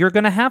second. You're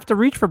going to have to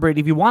reach for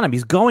Brady if you want him.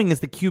 He's going as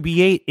the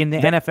QB8 in the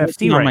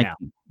NFFC right now.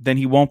 Then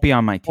he won't be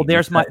on my team.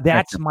 Well,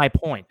 that's my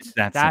point.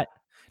 That's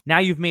Now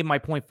you've made my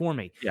point for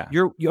me. Yeah.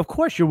 You of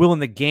course you're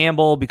willing to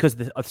gamble because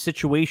the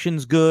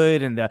situation's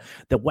good and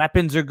the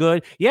weapons are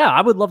good. Yeah,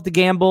 I would love to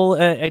gamble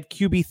at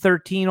QB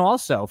 13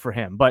 also for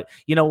him. But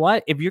you know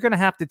what? If you're going to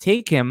have to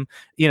take him,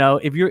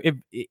 if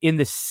in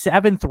the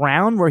 7th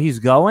round where he's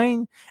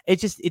going,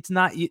 it's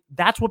not.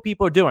 That's what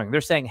people are doing.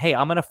 They're saying, "Hey,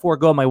 I'm going to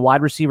forego my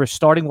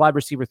starting wide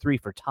receiver 3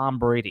 for Tom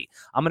Brady.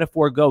 I'm going to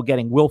forego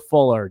getting Will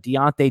Fuller,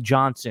 Deontay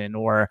Johnson,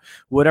 or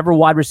whatever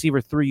wide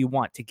receiver 3 you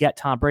want to get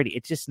Tom Brady."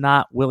 It's just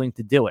not willing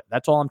to do it.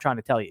 That's all I'm trying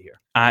to tell you here.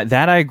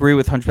 That I agree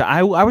with 100%.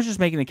 I was just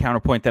making a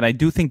counterpoint that I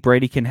do think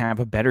Brady can have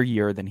a better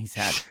year than he's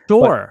had.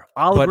 Sure,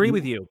 I'll agree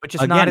with you, but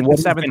just again, not in the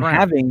 7th round.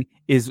 Having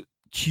is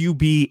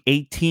QB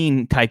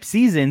 18 type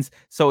seasons,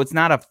 so it's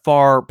not a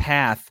far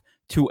path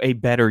to a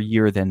better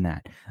year than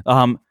that.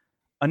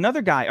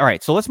 Another guy. All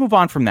right, so let's move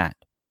on from that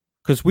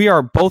because we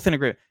are both in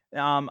agreement.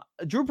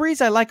 Drew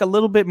Brees, I like a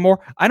little bit more.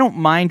 I don't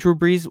mind Drew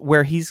Brees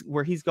where he's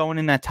going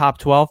in that top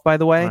 12. By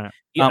the way, right.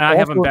 I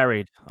have him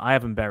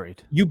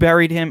buried. You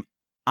buried him.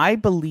 I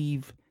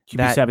believe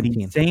that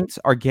the Saints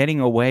are getting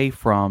away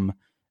from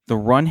the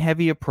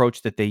run-heavy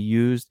approach that they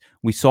used.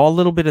 We saw a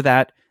little bit of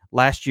that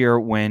last year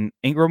when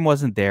Ingram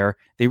wasn't there.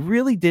 They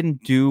really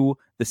didn't do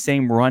the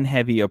same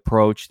run-heavy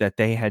approach that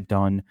they had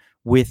done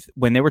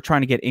when they were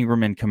trying to get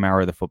Ingram and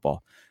Kamara the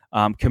football.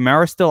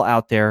 Kamara's still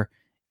out there,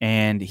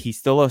 and he's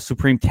still a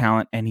supreme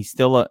talent, and he's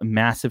still a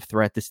massive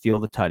threat to steal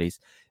the tutties.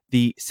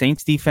 The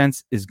Saints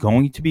defense is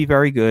going to be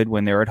very good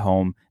when they're at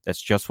home.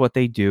 That's just what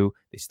they do.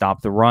 They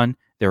stop the run.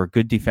 They're a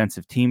good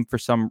defensive team for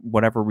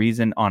whatever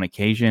reason on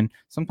occasion.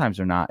 Sometimes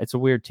they're not. It's a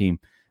weird team.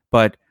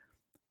 But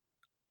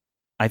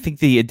I think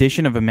the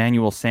addition of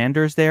Emmanuel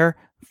Sanders there,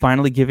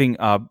 finally giving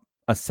a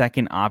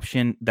second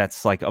option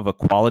that's like of a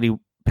quality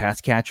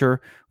pass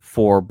catcher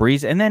for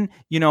Breeze. And then,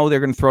 they're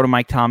going to throw to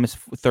Mike Thomas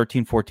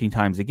 13, 14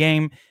 times a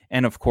game.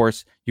 And of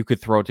course, you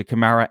could throw to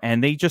Kamara,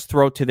 and they just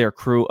throw to their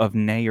crew of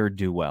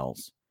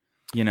ne'er-do-wells,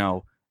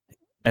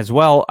 as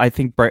well. I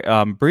think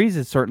Breeze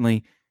is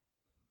certainly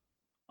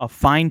a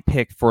fine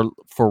pick for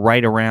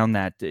right around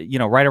that,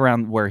 right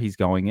around where he's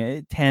going,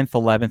 10th,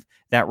 11th,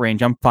 that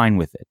range. I'm fine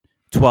with it.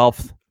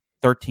 12th,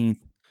 13th.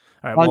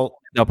 All right, I'll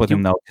end up with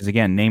him though, because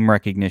again, name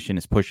recognition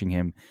is pushing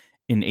him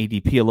in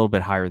ADP a little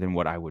bit higher than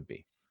what I would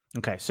be.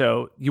 Okay,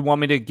 so you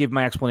want me to give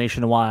my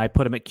explanation of why I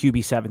put him at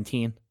QB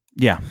 17?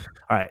 Yeah.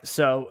 All right,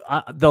 so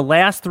the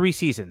last 3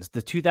 seasons,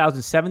 the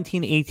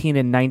 2017, 18,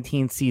 and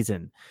 19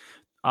 season,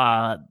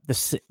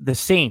 the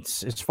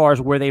Saints, as far as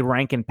where they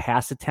rank in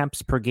pass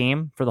attempts per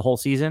game for the whole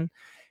season,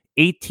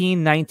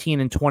 18,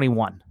 19, and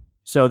 21.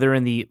 So they're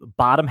in the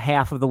bottom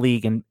half of the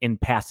league in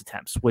pass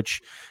attempts,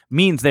 which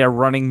means they are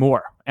running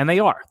more. And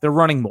they're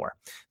running more.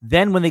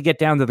 Then when they get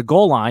down to the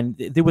goal line,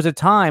 there was a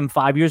time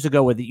 5 years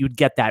ago where you'd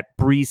get that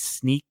Breeze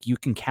sneak. You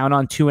can count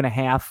on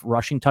 2.5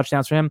 rushing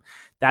touchdowns for him.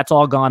 That's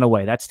all gone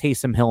away. That's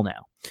Taysom Hill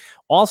now.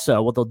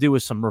 Also, what they'll do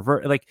is some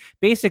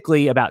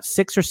basically about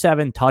 6 or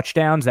 7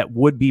 touchdowns that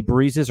would be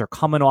Breezes are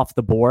coming off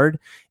the board,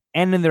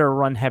 and then they're a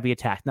run-heavy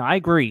attack. Now, I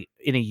agree.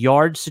 In a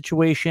yard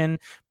situation,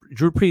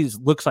 Drew Brees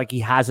looks like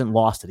he hasn't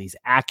lost it. He's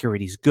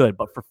accurate. He's good.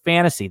 But for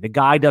fantasy, the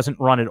guy doesn't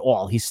run at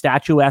all. He's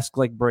statuesque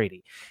like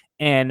Brady.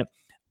 And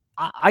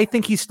I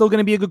think he's still going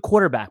to be a good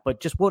quarterback. But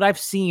just what I've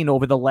seen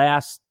over the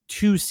last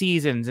 2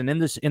 seasons and in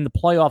the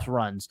playoff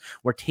runs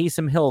where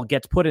Taysom Hill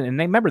gets put in, and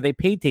they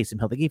paid Taysom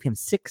Hill. They gave him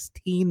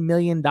 $16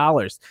 million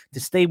to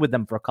stay with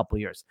them for a couple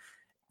of years.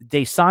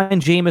 They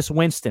signed Jameis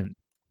Winston.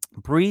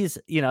 Breeze,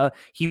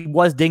 he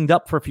was dinged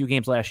up for a few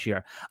games last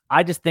year.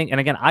 I just think, and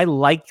again, I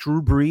like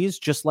Drew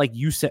Brees, just like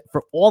you said,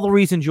 for all the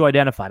reasons you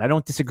identified. I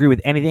don't disagree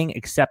with anything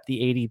except the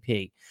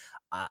ADP.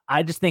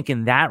 I just think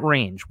in that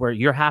range where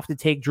you have to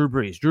take Drew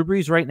Brees. Drew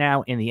Brees right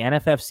now in the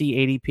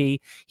NFFC ADP,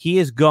 he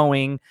is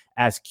going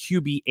as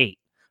QB8,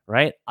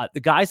 right? The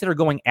guys that are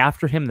going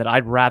after him that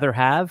I'd rather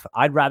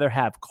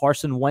have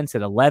Carson Wentz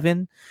at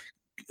 11,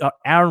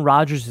 Aaron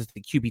Rodgers is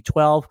the QB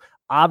 12.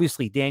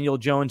 Obviously, Daniel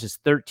Jones is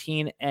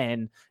 13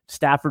 and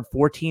Stafford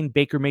 14,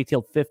 Baker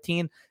Mayfield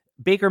 15.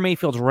 Baker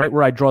Mayfield's right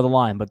where I draw the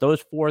line, but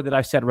those 4 that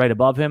I said right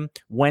above him,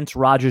 Wentz,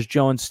 Rodgers,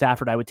 Jones,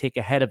 Stafford, I would take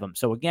ahead of him.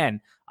 So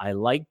again, I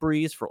like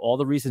Breeze for all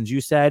the reasons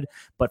you said,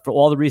 but for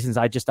all the reasons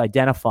I just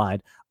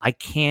identified, I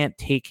can't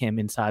take him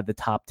inside the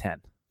top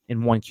 10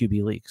 in 1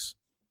 QB leagues.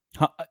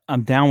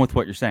 I'm down with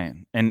what you're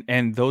saying.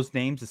 And those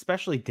names,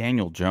 especially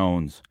Daniel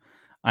Jones.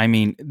 I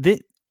mean,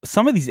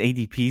 some of these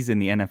ADPs in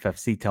the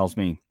NFFC tells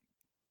me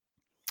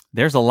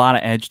there's a lot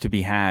of edge to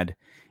be had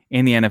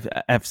in the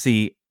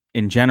NFFC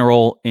in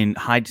general, in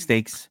high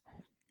stakes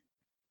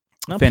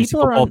fantasy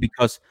football,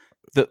 because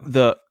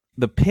the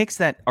picks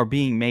that are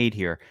being made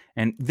here,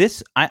 and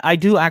this, I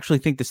do actually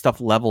think this stuff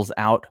levels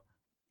out.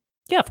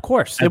 Yeah, of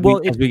course. As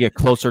we get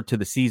closer to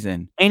the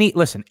season. Any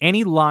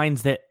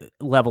lines that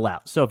level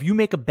out. So if you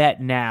make a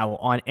bet now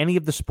on any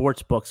of the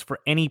sports books for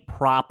any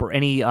prop or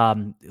any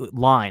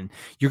line,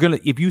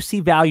 if you see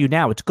value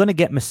now, it's gonna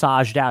get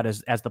massaged out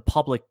as the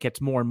public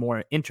gets more and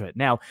more into it.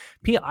 Now,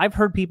 I've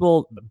heard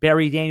people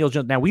bury Daniel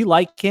Jones. Now we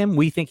like him.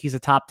 We think he's a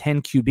top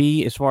 10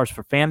 QB as far as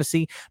for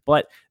fantasy,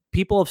 but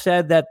people have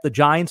said that the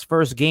Giants'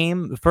 first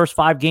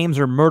 5 games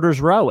are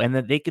murder's row, and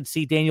that they could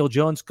see Daniel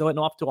Jones going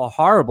off to a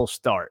horrible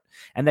start,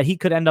 and that he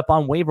could end up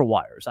on waiver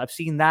wires. I've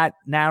seen that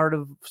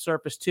narrative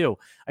surface too.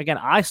 Again,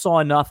 I saw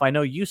enough. I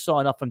know you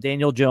saw enough from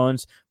Daniel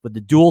Jones with the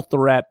dual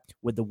threat,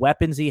 with the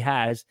weapons he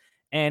has.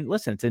 And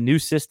listen, it's a new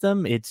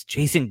system. It's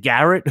Jason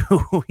Garrett,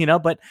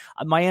 but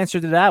my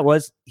answer to that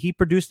was he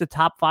produced the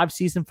top 5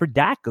 season for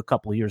Dak a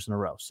couple of years in a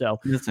row. So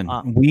listen,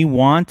 we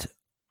want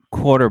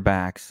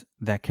quarterbacks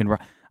that can run.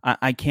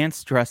 I can't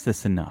stress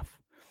this enough.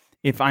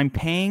 If I'm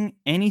paying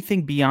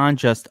anything beyond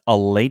just a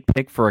late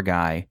pick for a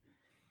guy,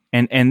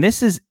 and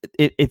this is,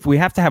 if we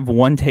have to have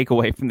one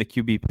takeaway from the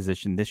QB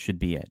position, this should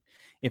be it.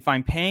 If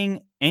I'm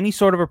paying any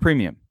sort of a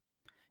premium,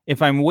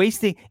 if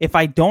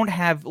I don't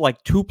have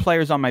like 2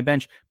 players on my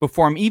bench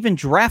before I'm even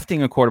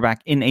drafting a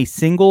quarterback in a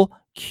single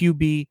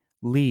QB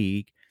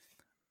league,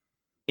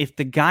 if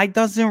the guy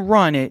doesn't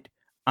run it,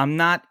 I'm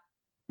not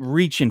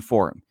reaching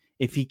for him.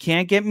 If he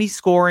can't get me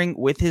scoring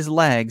with his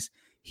legs,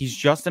 he's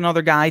just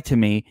another guy to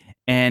me.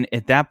 And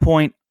at that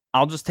point,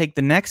 I'll just take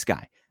the next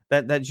guy.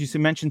 That you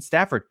mentioned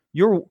Stafford.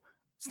 You're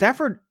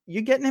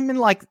getting him in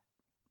like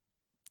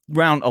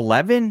round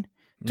 11,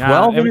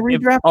 12 in a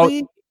redraft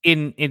league?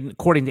 In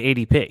according to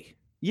ADP.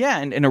 Yeah,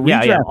 and in a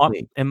redraft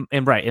league.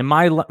 And right. In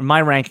my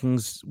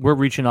rankings, we're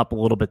reaching up a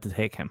little bit to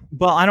take him.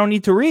 Well, I don't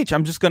need to reach.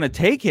 I'm just going to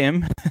take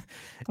him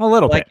a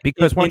little bit,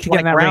 because once you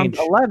get in that round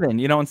range, 11,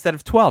 instead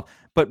of 12.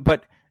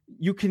 But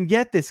you can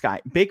get this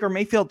guy. Baker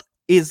Mayfield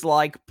is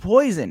like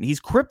poison. He's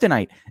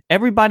kryptonite.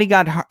 Everybody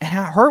got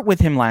hurt with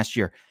him last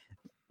year.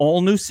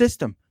 All new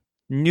system,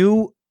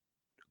 new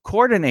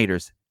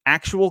coordinators,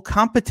 actual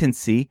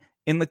competency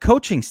in the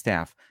coaching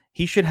staff.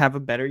 He should have a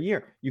better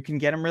year. You can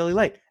get him really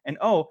late. And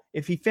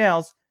if he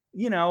fails,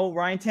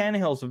 Ryan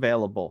Tannehill's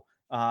available.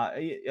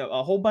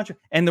 A whole bunch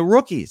and the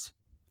rookies.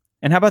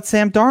 And how about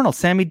Sam Darnold,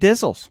 Sammy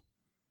Dizzles?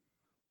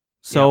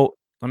 So,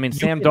 yeah.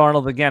 Sam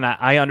Darnold, again,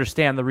 I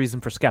understand the reason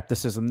for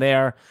skepticism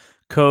there.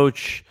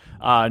 Coach,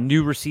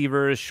 new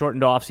receivers,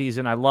 shortened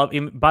offseason. I love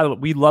him. By the way,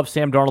 we love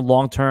Sam Darnold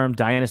long-term.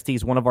 Dynasty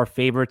is one of our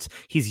favorites.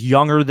 He's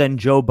younger than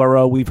Joe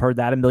Burrow. We've heard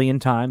that a million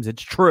times.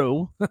 It's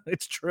true.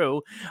 It's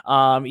true.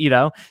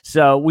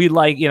 So we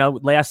like,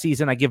 last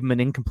season I give him an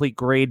incomplete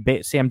grade,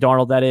 Sam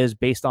Darnold, that is,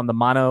 based on the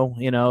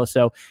mono,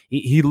 so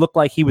he looked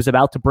like he was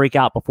about to break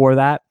out before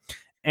that.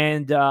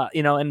 And,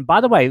 and by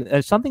the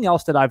way, something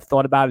else that I've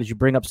thought about as you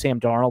bring up Sam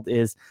Darnold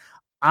is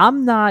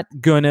I'm not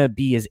going to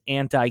be as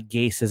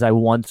anti-Gase as I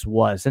once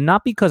was. And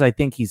not because I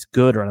think he's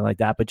good or anything like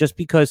that, but just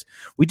because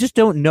we just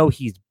don't know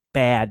he's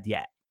bad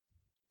yet.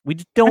 We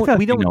just don't.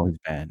 We don't know he's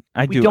bad.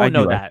 We don't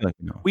know that.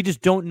 We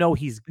just don't know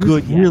he's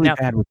good yet. Really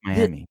bad with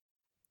Miami.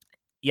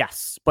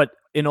 Yes, but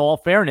in all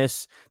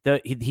fairness,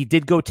 he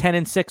did go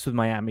 10-6 with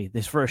Miami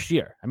this first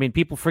year.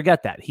 People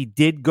forget that he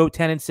did go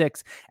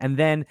 10-6, and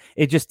then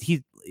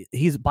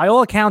he's by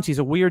all accounts he's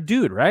a weird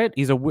dude, right?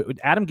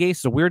 Adam Gase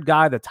is a weird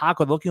guy. The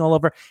taco looking all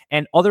over,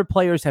 and other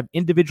players have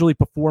individually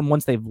performed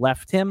once they've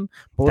left him.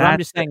 But what I'm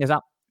just saying is,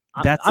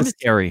 that's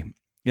scary.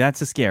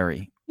 That's a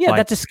scary. Yeah,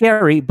 that's a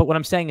scary. But what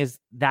I'm saying is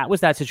that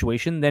was that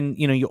situation. Then,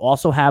 you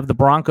also have the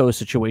Broncos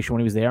situation when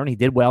he was there and he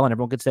did well and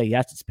everyone could say,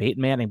 yes, it's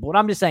Peyton Manning. But what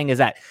I'm just saying is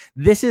that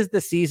this is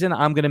the season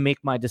I'm going to make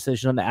my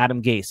decision on the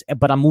Adam Gase.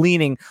 But I'm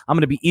going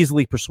to be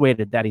easily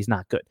persuaded that he's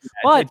not good.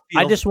 But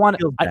I just want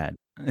to.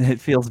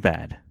 It feels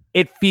bad.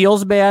 It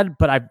feels bad,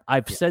 but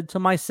I've said to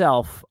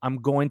myself, I'm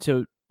going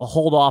to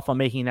hold off on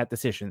making that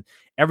decision.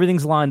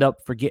 Everything's lined up.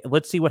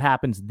 Let's see what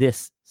happens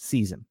this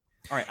season.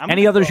 All right.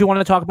 Any others you want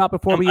to talk about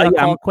before we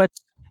call it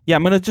quits? Yeah,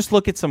 I'm going to just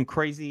look at some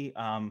crazy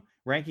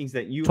rankings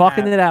that you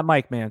talking to that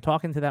mic, man.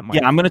 Talking to that mic.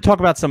 Yeah, I'm going to talk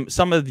about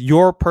some of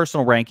your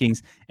personal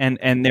rankings,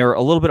 and they're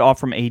a little bit off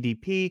from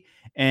ADP,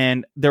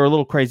 and they're a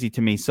little crazy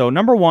to me. So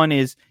number one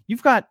is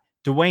you've got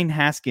Dwayne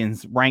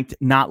Haskins ranked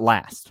not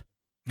last.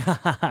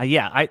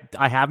 Yeah,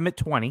 I have him at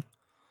 20.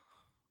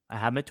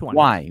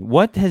 Why?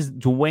 What has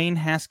Dwayne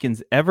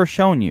Haskins ever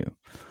shown you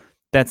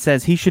that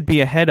says he should be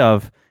ahead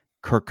of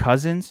Kirk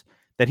Cousins,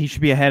 that he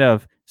should be ahead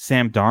of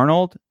Sam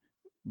Darnold,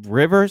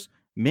 Rivers,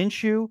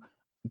 Minshew,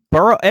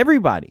 Burrow,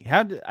 everybody.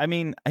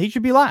 He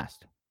should be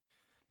last,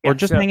 or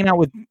just hanging out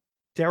with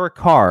Derek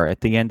Carr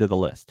at the end of the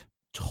list.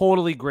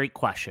 Totally great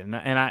question,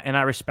 and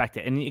I respect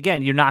it. And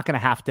again, you're not going to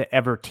have to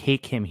ever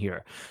take him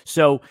here.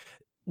 So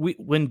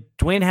when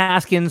Dwayne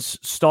Haskins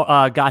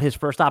got his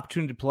first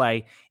opportunity to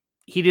play,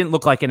 he didn't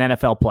look like an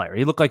NFL player.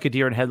 He looked like a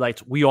deer in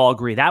headlights. We all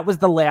agree that was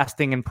the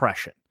lasting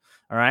impression.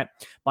 All right,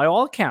 by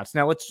all accounts.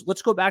 Now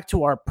let's go back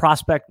to our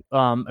prospect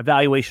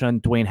evaluation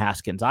on Dwayne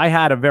Haskins. I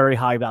had a very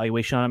high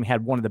evaluation on him. He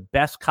had one of the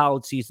best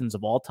college seasons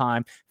of all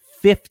time,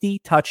 50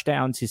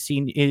 touchdowns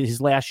his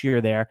last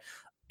year there.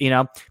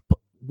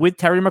 With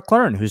Terry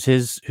McLaurin, who's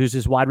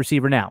his wide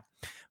receiver now.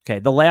 Okay,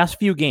 the last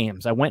few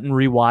games, I went and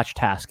rewatched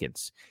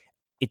Haskins.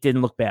 It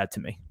didn't look bad to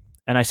me,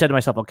 and I said to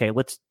myself, okay,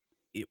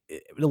 a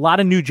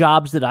lot of new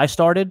jobs that I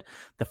started.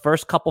 The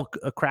first couple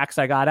cracks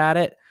I got at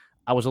it,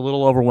 I was a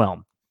little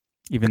overwhelmed.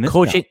 Even this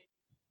coaching,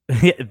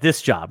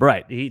 this job,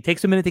 right? It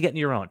takes a minute to get in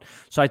your own.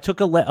 So I took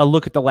a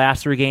look at the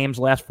last 4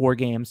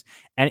 games,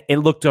 and it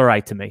looked all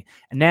right to me.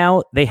 And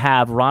now they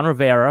have Ron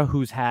Rivera,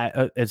 who's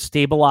has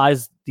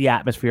stabilized the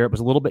atmosphere. It was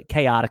a little bit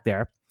chaotic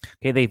there.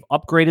 Okay, they've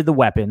upgraded the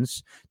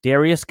weapons.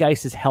 Darius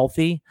Geis is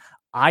healthy.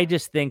 I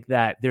just think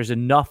that there's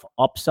enough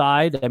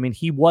upside. I mean,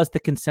 he was the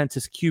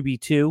consensus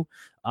QB2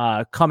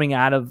 coming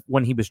out of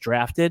when he was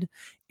drafted,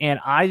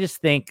 and I just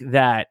think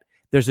that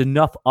there's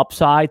enough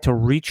upside to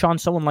reach on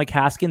someone like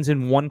Haskins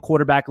in one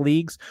quarterback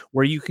leagues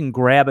where you can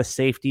grab a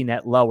safety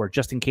net lower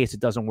just in case it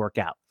doesn't work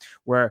out.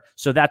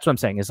 So that's what I'm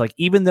saying is like,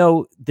 even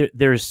though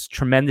there's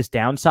tremendous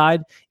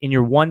downside in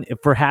your one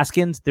for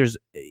Haskins,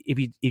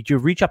 if you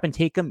reach up and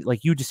take him,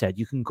 like you just said,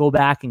 you can go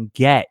back and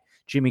get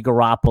Jimmy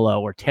Garoppolo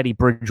or Teddy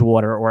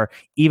Bridgewater or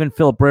even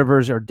Phillip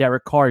Rivers or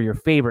Derek Carr, your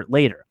favorite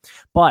later.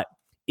 But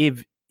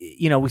if,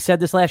 we said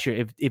this last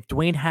year, if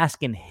Dwayne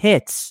Haskins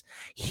hits,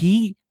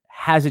 he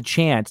has a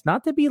chance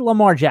not to be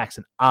Lamar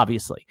Jackson,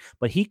 obviously,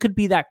 but he could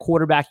be that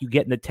quarterback you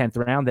get in the 10th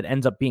round that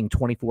ends up being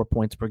 24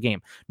 points per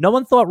game. No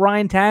one thought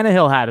Ryan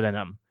Tannehill had it in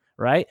him,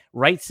 right?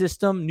 Right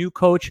system, new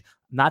coach.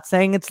 Not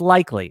saying it's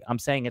likely. I'm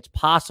saying it's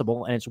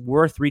possible, and it's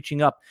worth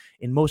reaching up.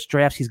 In most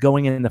drafts, he's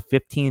going in the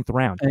 15th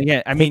round.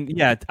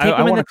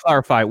 I want to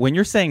clarify. When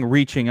you're saying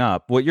reaching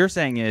up, what you're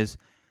saying is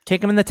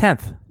take him in the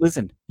 10th.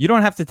 Listen, you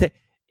don't have to take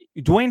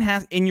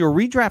Dwayne in your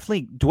redraft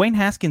league. Dwayne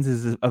Haskins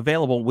is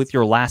available with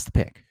your last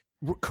pick.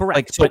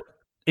 Correct. But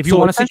if you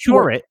want to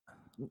secure it,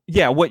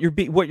 what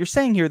you're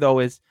saying here though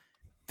is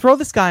throw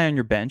this guy on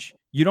your bench.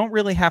 You don't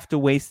really have to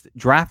waste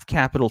draft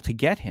capital to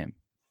get him,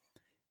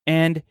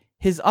 and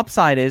his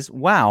upside is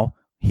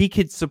he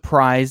could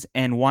surprise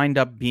and wind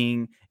up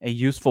being a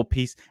useful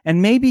piece,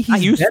 and maybe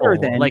he's better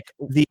than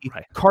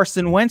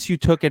Carson Wentz you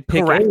took at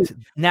pick 8.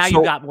 Now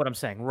you got what I'm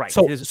saying, right?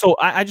 So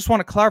I just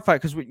want to clarify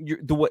because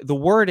the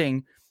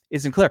wording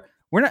isn't clear.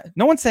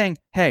 No one's saying,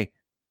 hey,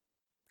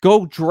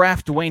 go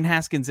draft Dwayne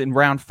Haskins in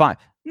round 5.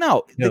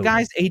 No, the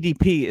guy's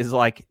ADP is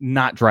like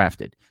not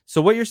drafted.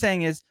 So what you're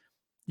saying is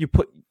you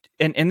put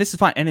and this is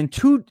fine. And in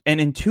two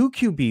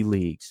QB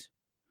leagues,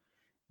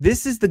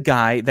 this is the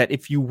guy that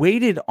if you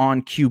waited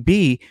on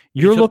QB,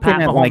 you're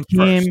looking at like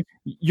him.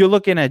 You're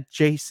looking at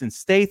Jason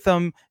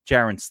Statham,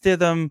 Jaron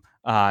Stidham,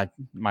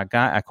 my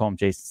guy. I call him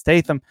Jason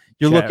Statham.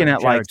 You're looking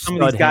at like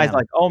some of these guys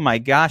like, oh my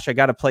gosh, I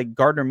got to play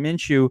Gardner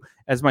Minshew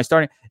as my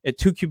starting at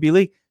 2 QB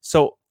league.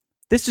 So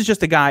this is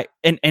just a guy,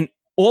 and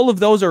all of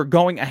those are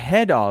going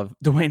ahead of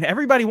Dwayne.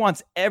 Everybody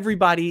wants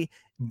everybody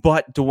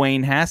but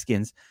Dwayne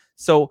Haskins.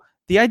 So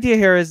the idea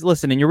here is,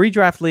 listen, in your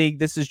redraft league,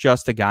 this is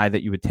just a guy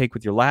that you would take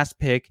with your last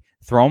pick,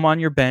 throw him on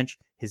your bench.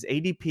 His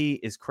ADP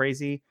is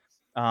crazy.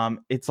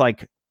 It's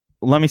like,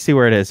 let me see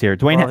where it is here.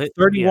 Dwayne has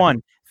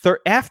 31.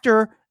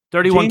 After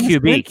 31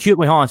 QB.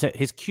 Wait, hold on.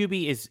 His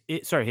QB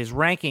his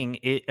ranking,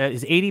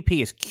 his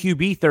ADP is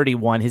QB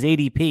 31. His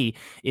ADP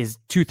is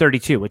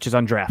 232, which is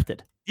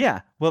undrafted.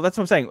 Yeah, well, that's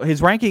what I'm saying.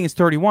 His ranking is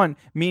 31,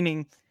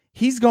 meaning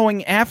he's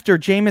going after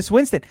Jameis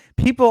Winston.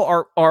 People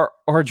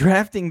are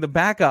drafting the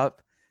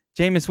backup,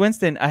 Jameis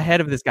Winston, ahead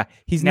of this guy.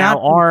 He's now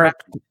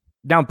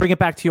bring it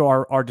back to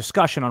our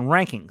discussion on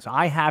rankings.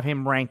 I have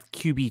him ranked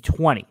QB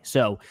 20.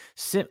 So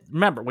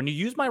remember, when you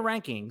use my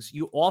rankings,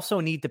 you also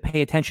need to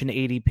pay attention to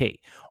ADP.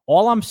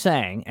 All I'm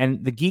saying,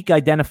 and the geek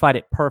identified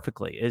it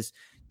perfectly, is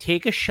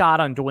take a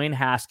shot on Dwayne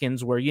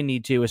Haskins where you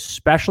need to,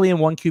 especially in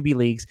 1 QB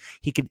leagues.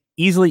 He could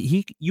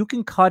easily, you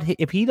can cut,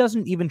 if he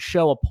doesn't even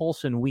show a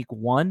pulse in week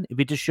 1, if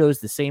it just shows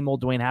the same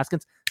old Dwayne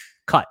Haskins,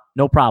 cut,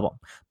 no problem.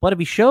 But if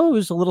he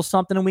shows a little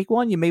something in week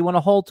 1, you may want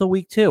to hold till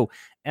week 2.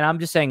 And I'm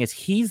just saying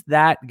he's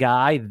that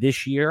guy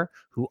this year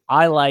who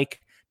I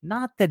like,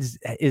 not that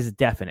is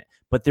definite,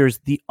 but there's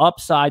the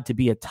upside to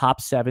be a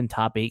top 7,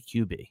 top 8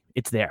 QB.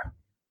 It's there.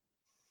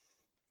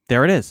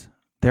 There it is.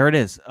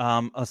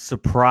 A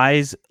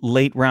surprise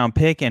late round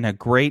pick and a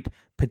great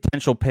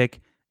potential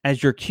pick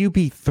as your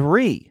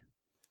QB3.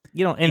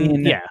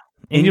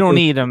 And you don't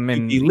need them,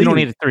 and you don't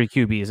need 3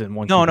 QBs in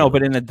one. No,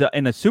 but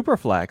in a super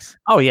flex.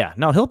 Oh yeah,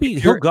 no, he'll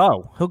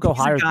go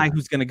higher. He's a guy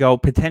who's going to go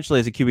potentially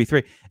as a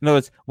QB3. In other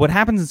words, what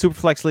happens in super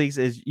flex leagues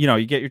is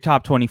you get your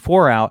top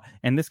 24 out,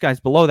 and this guy's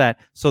below that.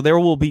 So there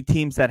will be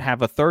teams that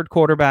have a third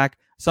quarterback.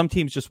 Some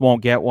teams just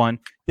won't get one.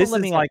 This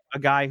is like a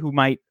guy who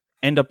might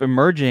end up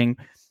emerging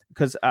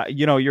because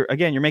you're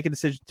making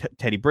decisions.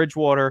 Teddy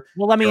Bridgewater.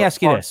 Well, let me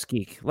ask you this,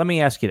 Geek. Let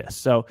me ask you this.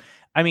 So,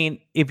 I mean,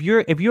 if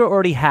you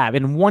already have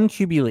in one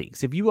QB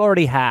leagues, if you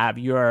already have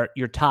your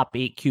top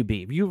 8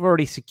 QB, if you've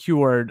already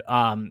secured,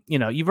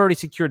 you've already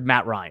secured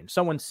Matt Ryan,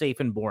 someone safe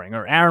and boring,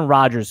 or Aaron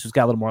Rodgers who's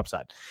got a little more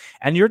upside,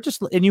 and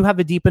you have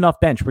a deep enough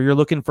bench where you're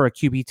looking for a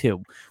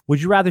QB2, would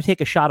you rather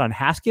take a shot on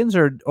Haskins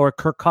or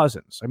Kirk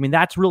Cousins? I mean,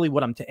 that's really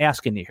what I'm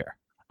asking you here.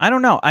 I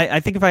don't know. I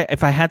think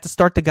if I had to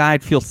start the guy,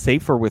 I'd feel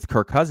safer with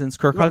Kirk Cousins.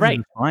 Kirk Cousins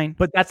is fine,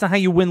 but that's not how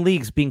you win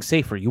leagues. Being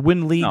safer, you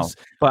win leagues.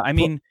 No, but I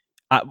mean.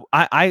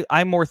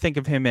 I more think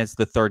of him as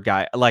the third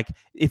guy. Like,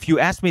 if you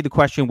ask me the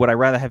question, would I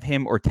rather have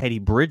him or Teddy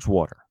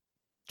Bridgewater?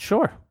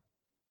 Sure.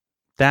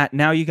 That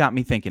now you got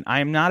me thinking.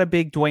 I am not a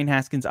big Dwayne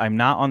Haskins. I'm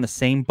not on the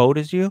same boat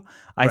as you.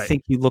 I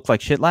think he looked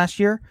like shit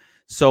last year.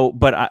 I'm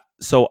not.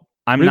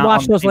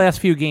 Rewatch those last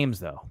few games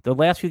though. The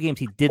last few games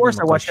he did. Of course,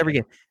 I watched every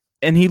game,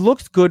 and he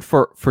looked good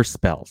for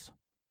spells.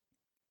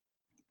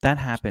 That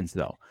happens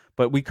though.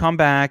 But we come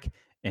back,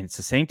 and it's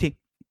the same team.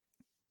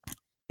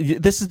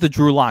 This is the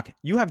Drew Lock.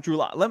 You have Drew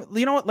Lock.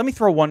 You know what? Let me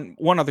throw one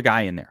other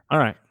guy in there. All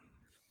right.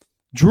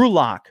 Drew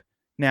Lock.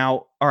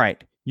 Now, all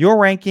right. Your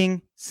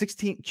ranking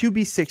 16,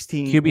 QB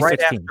 16. QB right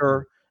 16.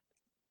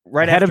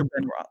 Right after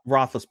Ben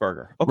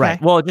Roethlisberger. Okay.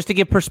 Right. Well, just to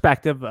give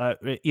perspective,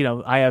 I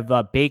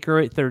have Baker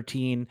at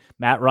 13,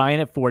 Matt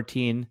Ryan at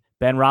 14,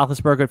 Ben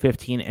Roethlisberger at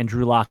 15, and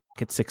Drew Lock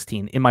at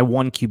 16 in my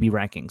 1 QB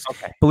rankings.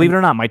 Okay. Believe it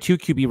or not, my 2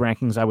 QB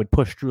rankings, I would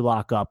push Drew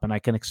Lock up, and I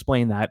can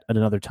explain that at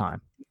another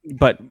time.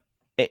 But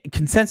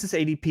consensus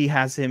ADP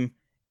has him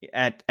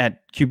at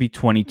QB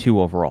 22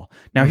 overall.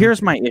 Now,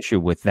 here's my issue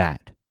with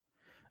that.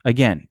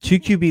 Again, 2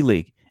 QB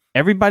league.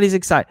 Everybody's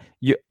excited.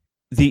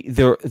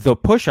 The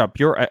push up.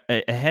 You're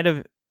ahead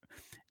of.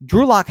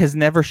 Drew Lock has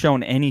never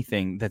shown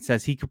anything that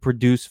says he could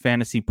produce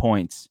fantasy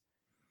points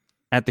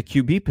at the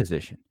QB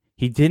position.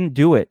 He didn't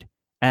do it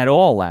at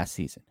all last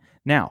season.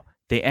 Now,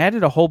 they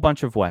added a whole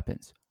bunch of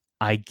weapons.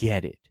 I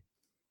get it.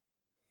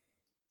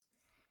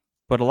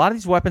 But a lot of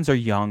these weapons are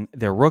young.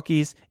 They're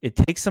rookies. It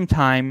takes some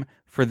time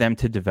for them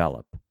to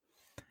develop.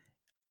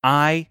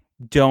 I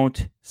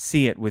don't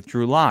see it with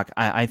Drew Lock.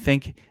 I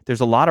think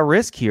there's a lot of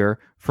risk here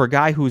for a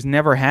guy who's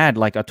never had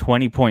like a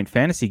 20-point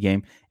fantasy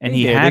game. And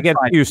he had against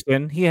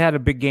Houston. He had a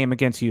big game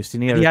against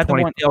Houston. He had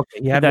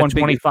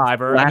 25.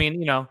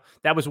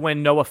 That was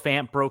when Noah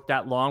Fant broke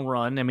that long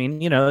run. I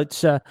mean,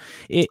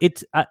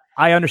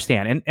 I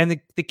understand. And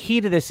the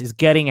key to this is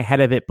getting ahead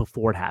of it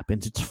before it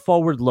happens. It's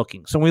forward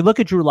looking. So when we look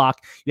at Drew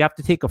Lock, you have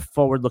to take a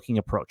forward looking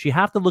approach. You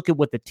have to look at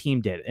what the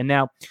team did. And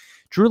now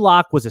Drew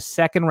Lock was a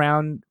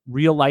second-round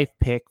real-life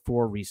pick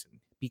for a reason,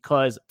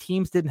 because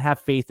teams didn't have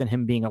faith in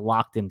him being a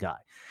locked-in guy.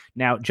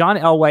 Now, John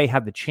Elway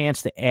had the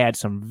chance to add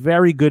some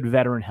very good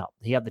veteran help.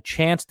 He had the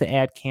chance to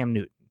add Cam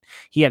Newton.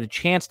 He had a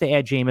chance to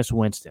add Jameis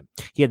Winston.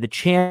 He had the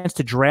chance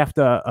to draft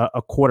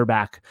a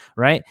quarterback,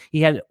 right?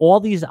 He had all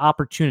these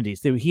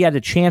opportunities. He had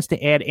a chance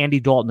to add Andy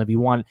Dalton if he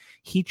wanted.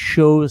 He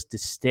chose to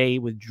stay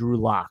with Drew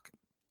Lock.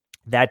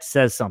 That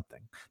says something.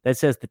 That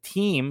says the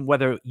team,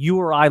 whether you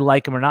or I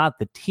like him or not,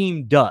 the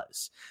team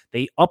does.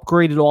 They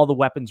upgraded all the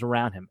weapons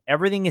around him.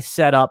 Everything is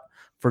set up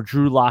for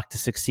Drew Lock to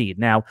succeed.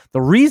 Now,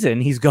 the reason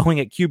he's going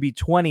at QB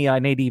 20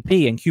 on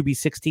ADP and QB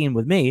 16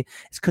 with me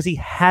is because he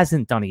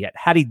hasn't done it yet.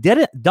 Had he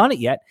done it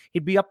yet,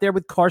 he'd be up there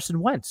with Carson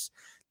Wentz.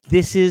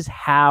 This is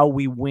how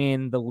we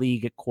win the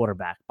league at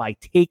quarterback, by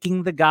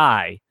taking the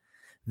guy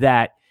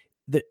that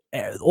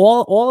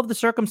all of the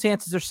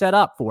circumstances are set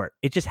up for it.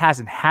 It just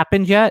hasn't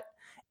happened yet.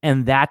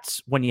 And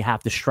that's when you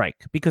have to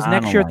strike, because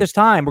next year at this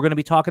time, we're going to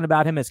be talking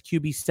about him as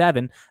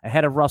QB7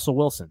 ahead of Russell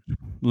Wilson.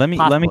 Let me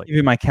give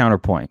you my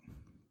counterpoint.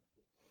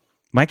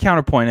 My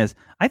counterpoint is,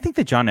 I think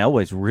that John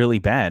Elway is really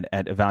bad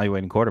at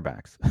evaluating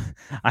quarterbacks.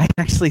 I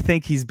actually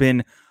think he's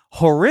been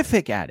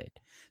horrific at it.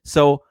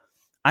 So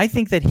I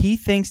think that he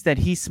thinks that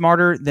he's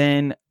smarter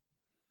than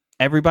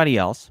everybody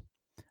else.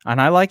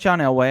 And I like John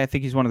Elway. I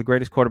think he's one of the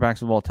greatest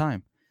quarterbacks of all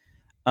time.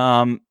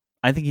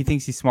 I think he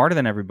thinks he's smarter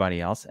than everybody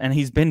else, and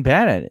he's been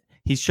bad at it.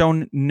 He's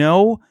shown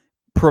no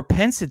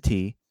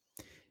propensity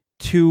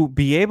to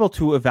be able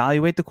to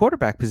evaluate the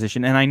quarterback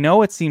position. And I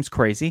know it seems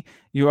crazy.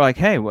 You're like,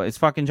 hey, well, it's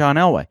fucking John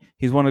Elway.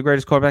 He's one of the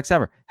greatest quarterbacks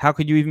ever. How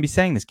could you even be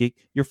saying this, geek?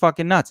 You're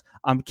fucking nuts.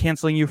 I'm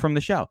canceling you from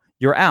the show.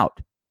 You're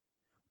out.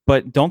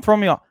 But don't throw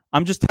me off.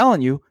 I'm just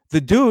telling you,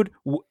 the dude,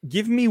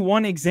 give me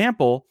one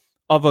example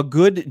of a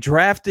good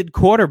drafted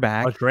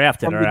quarterback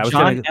from the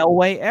John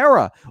Elway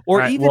era,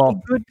 or even a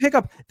good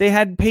pickup. They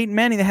had Peyton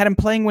Manning. They had him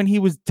playing when he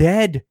was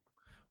dead.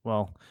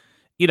 Well,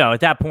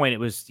 at that point, it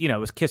was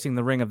kissing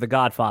the ring of the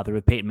Godfather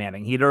with Peyton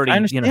Manning. He'd already,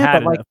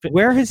 had. But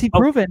where has he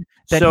proven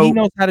that he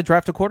knows how to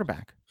draft a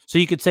quarterback? So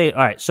you could say,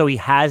 all right, so he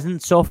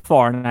hasn't so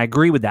far, and I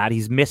agree with that.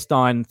 He's missed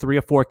on 3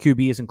 or 4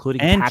 QBs,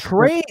 including and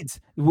trades.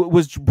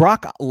 Was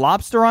Brock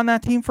Lobster on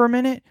that team for a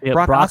minute? Yeah,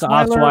 Brock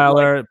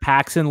Osweiler,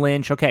 Paxton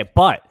Lynch. Okay,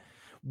 but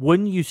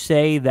wouldn't you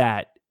say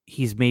that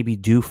he's maybe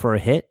due for a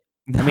hit?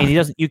 I mean, he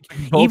doesn't.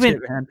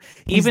 Bullshit,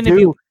 even if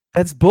you,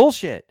 that's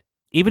bullshit.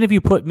 Even if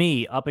you put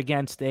me up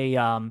against a,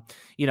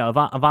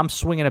 if I'm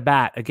swinging a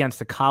bat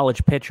against a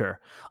college pitcher,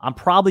 I'm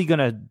probably going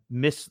to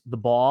miss the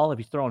ball if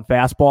he's throwing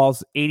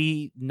fastballs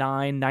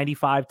 89,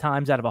 95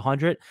 times out of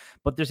 100.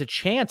 But there's a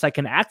chance I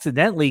can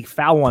accidentally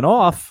foul one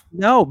off.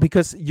 No,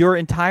 because your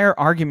entire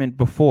argument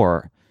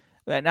before,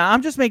 now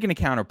I'm just making a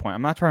counterpoint.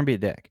 I'm not trying to be a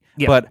dick,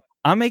 but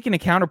I'm making a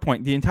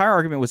counterpoint. The entire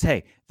argument was,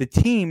 hey, the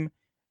team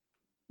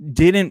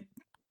didn't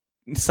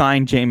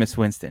sign Jameis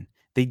Winston.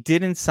 They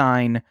didn't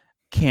sign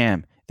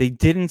Cam. They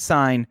didn't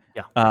sign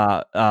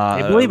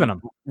they believe in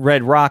him.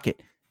 Red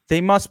Rocket. They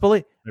must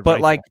believe.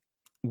 But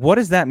what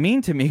does that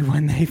mean to me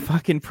when they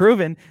fucking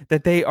proven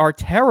that they are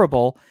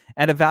terrible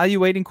at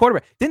evaluating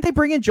quarterback? Didn't they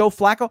bring in Joe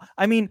Flacco?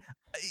 I mean,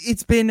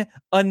 it's been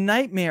a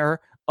nightmare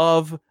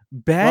of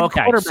bad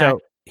quarterback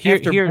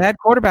bad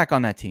quarterback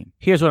on that team.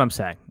 Here's what I'm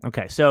saying.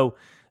 Okay, so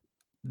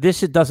this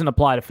doesn't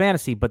apply to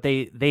fantasy, but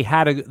they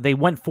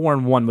went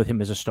 4-1 with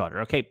him as a starter.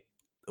 Okay,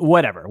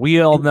 whatever.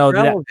 We all know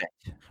that.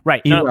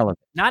 Right. Irrelevant.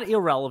 No, not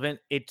irrelevant.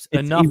 It's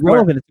enough.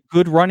 Irrelevant. It's a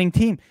good running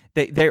team.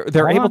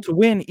 They're able to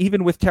win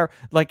even with terror.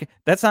 Like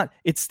that's not.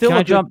 It's still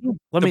a good team.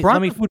 The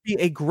Broncos would be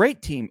a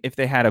great team if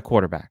they had a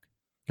quarterback.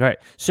 All right.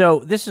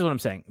 So this is what I'm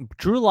saying.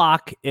 Drew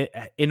Lock,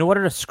 in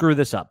order to screw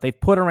this up, they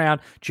put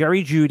around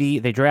Jerry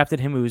Jeudy. They drafted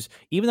him,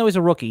 even though he's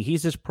a rookie,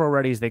 he's as pro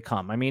ready as they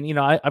come. I mean,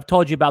 I've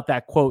told you about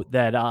that quote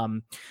that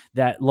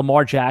that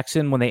Lamar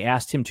Jackson, when they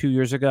asked him 2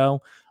 years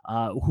ago,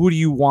 who do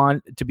you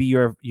want to be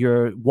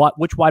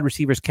which wide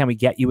receivers can we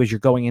get you as you're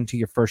going into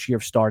your first year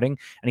of starting?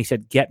 And he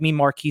said, get me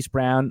Marquise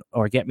Brown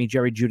or get me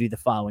Jerry Jeudy the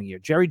following year.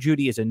 Jerry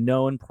Jeudy is a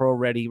known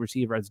pro-ready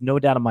receiver. There's no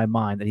doubt in my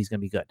mind that he's going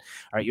to be good.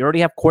 All right, you already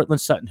have Courtland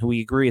Sutton, who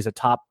we agree is a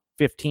top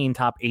 15,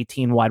 top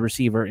 18 wide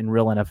receiver in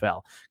real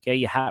NFL.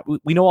 Okay,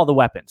 we know all the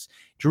weapons.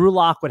 Drew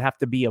Lock would have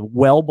to be a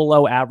well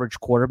below average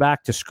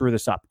quarterback to screw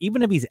this up.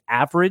 Even if he's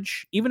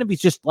average, even if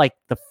he's just like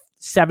the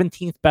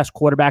 17th best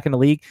quarterback in the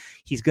league,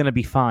 he's going to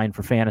be fine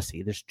for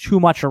fantasy. There's too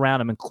much around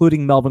him,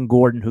 including Melvin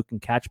Gordon, who can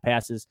catch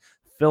passes,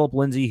 Phillip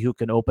Lindsay, who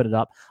can open it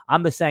up.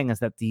 I'm just saying is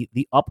that the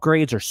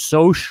upgrades are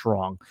so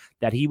strong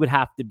that he would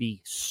have to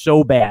be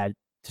so bad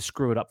to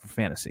screw it up for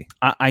fantasy.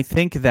 I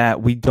think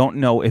that we don't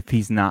know if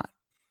he's not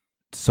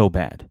so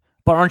bad.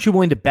 But aren't you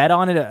willing to bet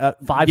on it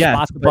at 5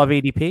 spots above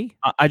ADP?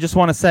 I just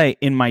want to say,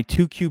 in my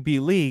 2 QB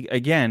league,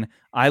 again,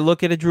 I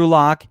look at a Drew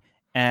Lock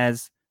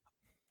as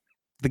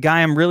the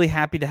guy I'm really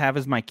happy to have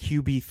as my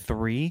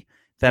QB3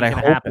 that I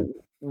hope,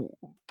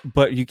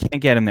 but you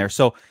can't get him there.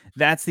 So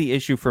that's the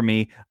issue for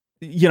me.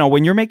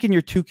 When you're making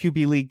your 2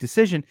 QB league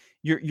decision,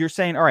 you're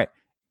saying, all right,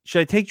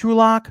 should I take Drew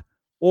Lock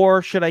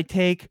or should I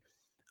take,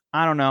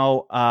 I don't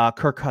know,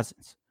 Kirk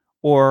Cousins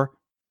or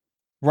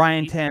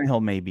Ryan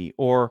Tannehill maybe,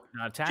 or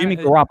Jimmy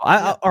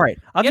Garoppolo. All right.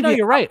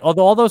 You're right.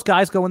 Although all those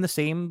guys go in the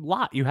same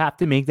lot, you have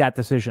to make that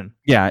decision.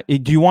 Yeah.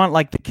 Do you want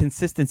like the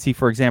consistency,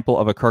 for example,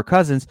 of a Kirk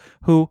Cousins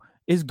who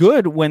is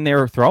good when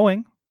they're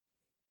throwing?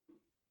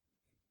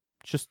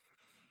 Just,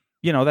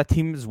 that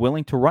team is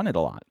willing to run it a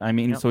lot. I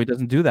mean, so he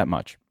doesn't do that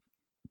much.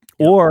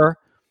 Yep. Or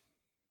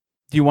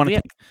do you want to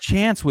take a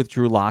chance with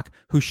Drew Lock,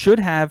 who should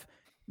have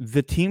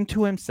the team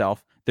to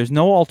himself? There's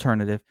no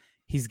alternative.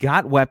 He's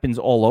got weapons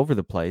all over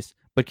the place,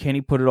 but can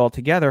he put it all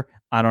together?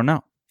 I don't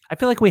know. I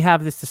feel like we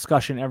have this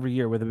discussion every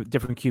year with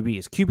different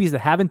QBs. QBs that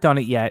haven't done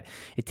it yet.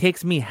 It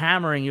takes me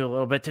hammering you a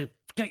little bit to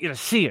get you to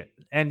see it.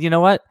 And you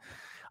know what?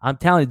 I'm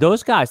telling you,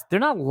 those guys, they're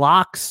not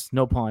locks,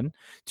 no pun,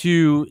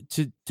 to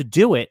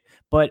do it.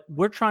 But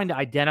we're trying to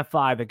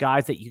identify the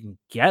guys that you can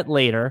get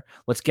later.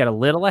 Let's get a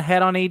little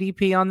ahead on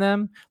ADP on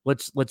them.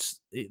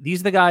 These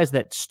are the guys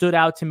that stood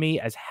out to me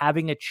as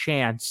having a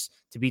chance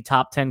to be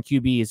top 10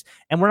 QBs.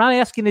 And we're not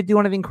asking to do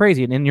anything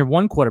crazy. And in your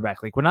one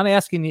quarterback league, we're not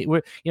asking you,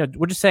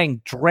 we're just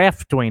saying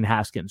draft Dwayne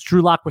Haskins.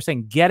 Drew Lock, we're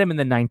saying get him in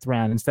the 9th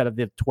round instead of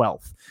the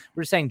 12th.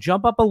 We're just saying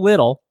jump up a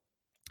little.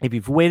 If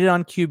you've waited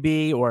on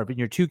QB or if in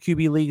your 2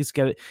 QB leagues,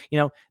 get it,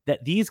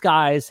 that these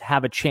guys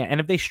have a chance. And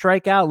if they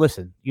strike out,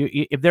 listen,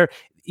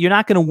 you're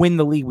not going to win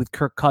the league with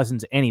Kirk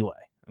Cousins anyway.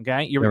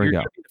 Okay. You're going to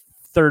be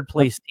the 3rd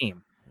place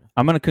team.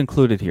 I'm going to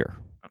conclude it here.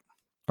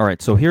 All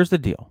right. So here's the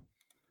deal.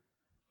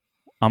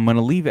 I'm going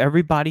to leave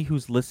everybody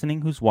who's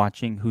listening, who's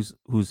watching,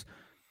 who's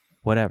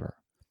whatever,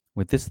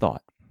 with this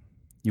thought.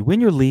 You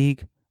win your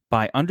league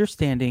by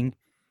understanding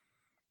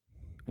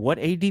what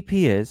ADP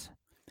is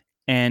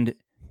and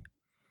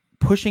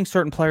pushing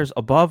certain players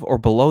above or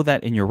below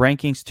that in your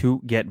rankings to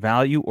get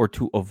value or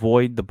to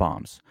avoid the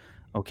bombs.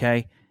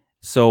 Okay?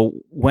 So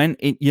when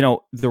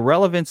the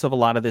relevance of a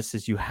lot of this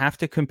is you have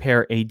to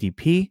compare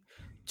ADP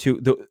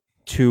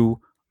to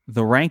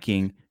the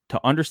ranking to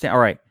understand, all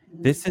right,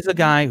 this is a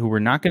guy who we're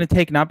not going to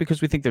take, not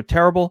because we think they're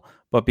terrible,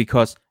 but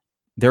because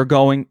they're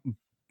going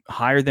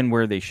higher than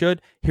where they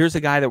should. Here's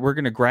a guy that we're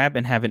going to grab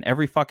and have in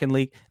every fucking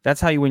league.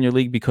 That's how you win your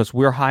league, because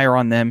we're higher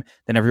on them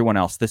than everyone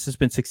else. This has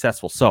been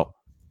successful. So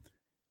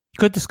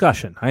good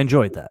discussion. I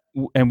enjoyed that.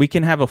 And we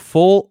can have a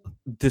full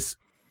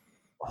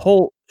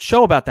whole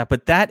show about that,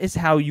 but that is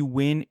how you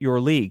win your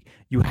league.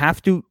 You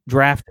have to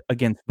draft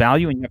against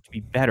value, and you have to be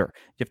better.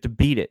 You have to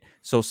beat it.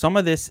 So some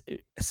of this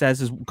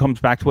comes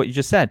back to what you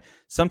just said.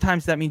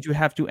 Sometimes that means you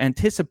have to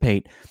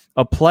anticipate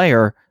a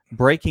player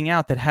breaking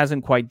out that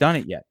hasn't quite done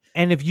it yet.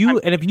 And if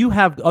you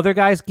have other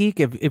guys, Geek,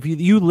 if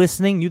you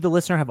listening, you the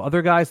listener, have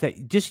other guys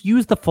that just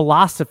use the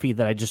philosophy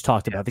that I just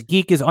talked about. The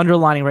Geek is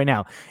underlining right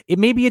now.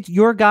 Maybe it's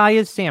your guy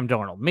is Sam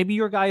Darnold. Maybe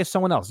your guy is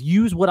someone else.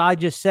 Use what I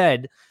just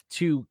said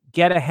to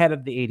get ahead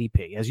of the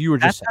ADP, as you were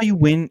just saying. That's how you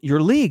win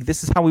your league.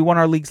 This is how we won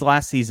our leagues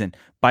last season,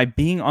 by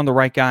being on the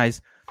right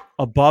guys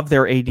above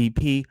their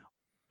ADP.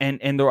 And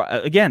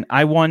again,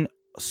 I won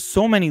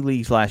so many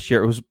leagues last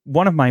year. It was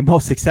one of my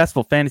most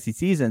successful fantasy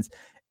seasons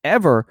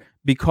ever,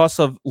 because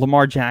of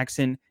Lamar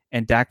Jackson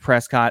and Dak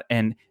Prescott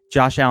and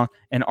Josh Allen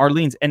and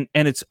Arlene's. And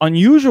it's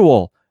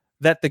unusual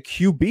that the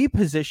QB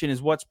position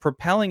is what's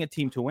propelling a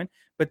team to win,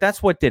 but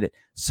that's what did it.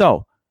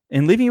 So,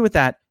 in leaving you with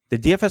that, the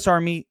DFS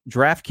Army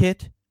draft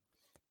kit,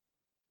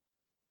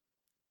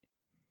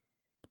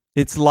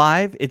 it's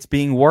live. It's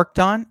being worked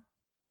on.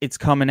 It's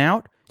coming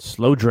out.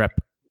 Slow drip.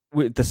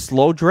 With the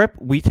slow drip,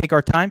 we take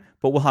our time,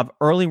 but we'll have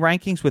early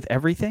rankings with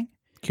everything.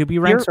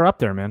 QB ranks are up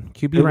there, man.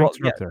 QB ranks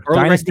are up there.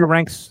 Dynasty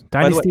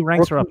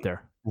ranks are up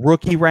there.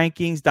 Rookie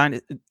rankings,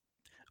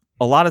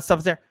 a lot of stuff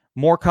is there.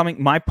 More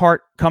coming. My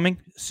part coming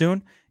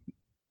soon.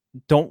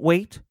 Don't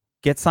wait.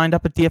 Get signed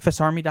up at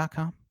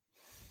dfsarmy.com.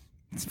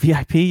 It's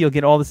VIP. You'll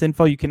get all this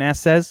info. You can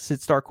ask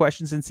start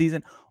questions in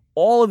season.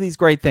 All of these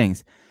great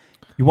things.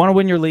 You want to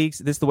win your leagues,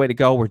 this is the way to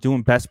go. We're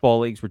doing best ball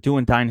leagues. We're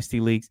doing dynasty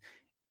leagues.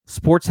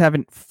 Sports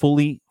haven't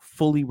fully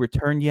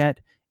returned yet.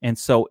 And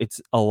so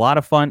it's a lot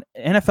of fun.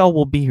 NFL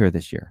will be here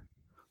this year.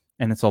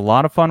 And it's a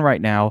lot of fun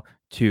right now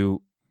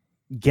to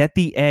get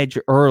the edge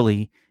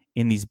early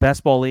in these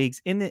best ball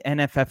leagues, in the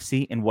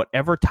NFFC, in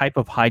whatever type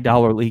of high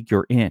dollar league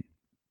you're in.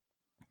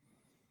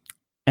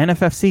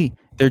 NFFC,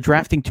 they're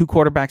drafting 2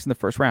 quarterbacks in the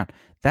first round.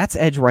 That's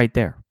edge right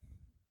there.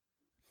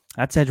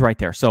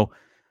 So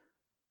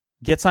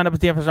get signed up at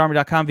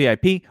dfsarmy.com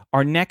VIP.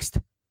 Our next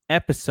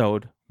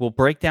episode will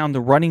break down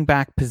the running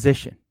back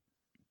position.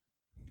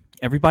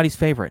 Everybody's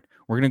favorite.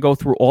 We're going to go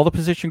through all the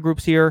position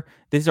groups here.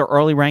 These are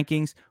early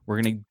rankings. We're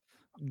going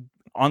to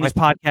on this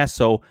podcast.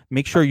 So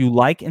make sure you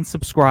like and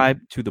subscribe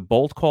to the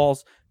Bold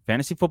Calls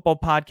Fantasy Football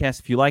Podcast.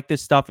 If you like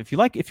this stuff, if you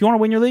want to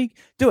win your league,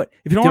 do it.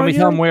 If you don't, let me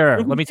tell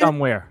them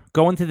where.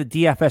 Go into the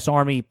DFS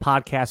Army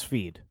podcast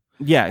feed.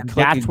 Yeah,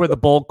 that's where the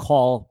Bold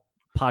Call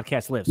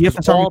podcast lives.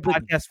 DFS Army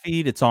podcast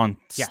feed. It's on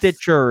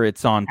Stitcher.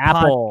 It's on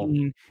Apple.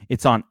 Podbean,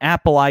 it's on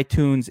Apple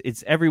iTunes.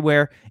 It's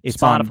everywhere. It's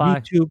Spotify.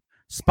 On YouTube,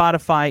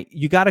 Spotify.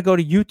 You got to go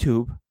to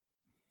YouTube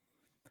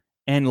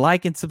and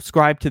like and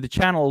subscribe to the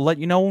channel. It'll let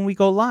you know when we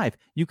go live.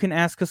 You can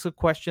ask us a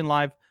question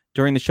live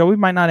during the show. We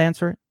might not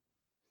answer it.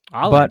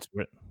 I'll answer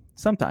it.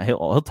 Sometimes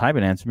he'll type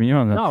and answer me. You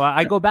don't know. No,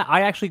 I go back.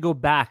 I actually go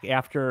back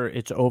after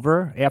it's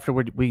over, after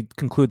we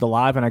conclude the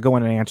live, and I go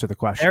in and answer the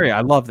question.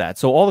 I love that.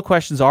 So all the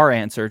questions are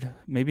answered.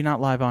 Maybe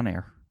not live on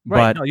air.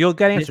 Right. But no, you'll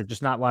get answered,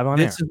 just not live on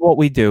air. This is what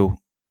we do.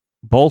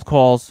 Bold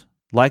calls,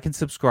 like and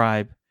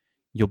subscribe.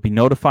 You'll be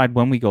notified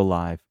when we go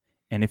live.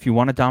 And if you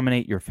want to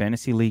dominate your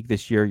fantasy league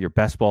this year, your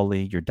best ball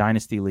league, your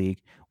dynasty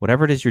league,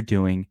 whatever it is you're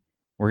doing,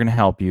 we're going to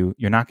help you.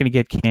 You're not going to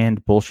get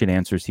canned bullshit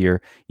answers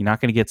here. You're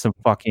not going to get some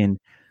fucking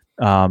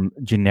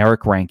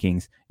generic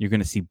rankings. You're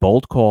going to see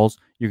bold calls.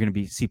 You're going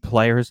to see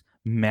players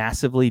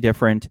massively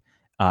different,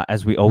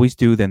 as we always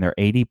do, than their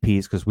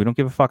ADPs, because we don't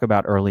give a fuck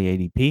about early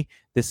ADP.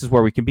 This is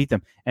where we can beat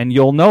them. And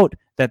you'll note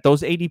that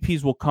those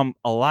ADPs will come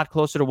a lot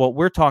closer to what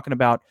we're talking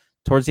about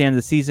towards the end of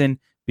the season,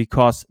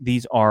 because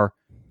these are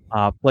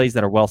plays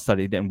that are well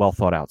studied and well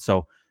thought out.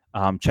 So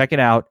check it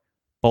out.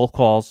 Bold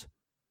calls,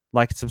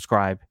 like and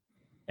subscribe,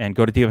 and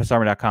go to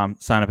dfsarmy.com.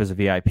 Sign up as a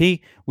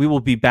VIP. We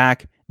will be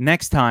back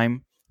next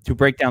time to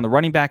break down the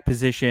running back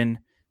position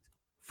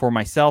for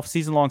myself.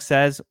 Season long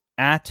says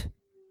at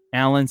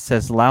Alan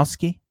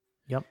Seslowski.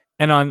 Yep.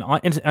 And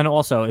and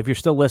also, if you're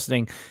still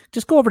listening,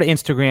 just go over to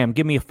Instagram.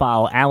 Give me a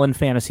follow, Alan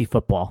Fantasy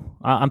Football.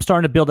 I'm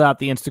starting to build out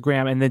the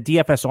Instagram, and the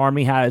DFS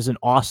Army has an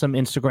awesome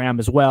Instagram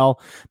as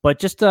well. But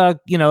just like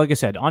I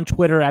said, on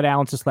Twitter at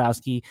Alan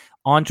Seslowski,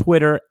 on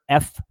Twitter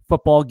F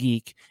Football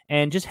Geek,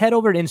 and just head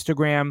over to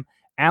Instagram,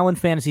 Alan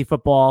Fantasy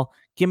Football.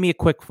 Give me a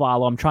quick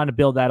follow. I'm trying to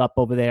build that up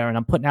over there, and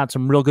I'm putting out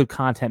some real good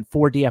content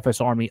for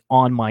DFS Army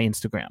on my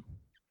Instagram.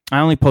 I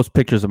only post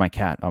pictures of my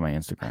cat on my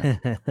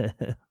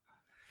Instagram.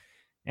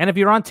 And if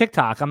you're on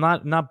TikTok, I'm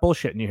not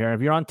bullshitting you here.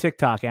 If you're on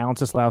TikTok, Alan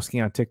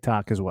Seslowski on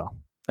TikTok as well.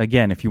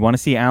 Again, if you want to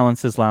see Alan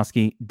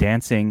Seslowski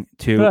dancing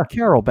to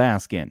Carol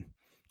Baskin,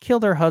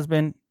 killed her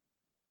husband,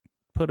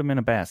 put him in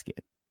a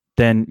basket,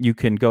 then you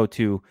can go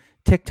to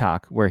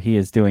TikTok where he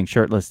is doing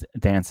shirtless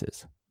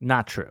dances.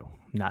 Not true.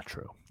 All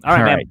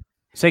right, man. Right.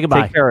 Say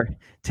goodbye.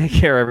 Take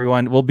care,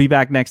 everyone. We'll be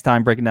back next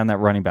time breaking down that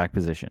running back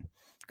position.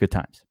 Good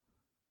times.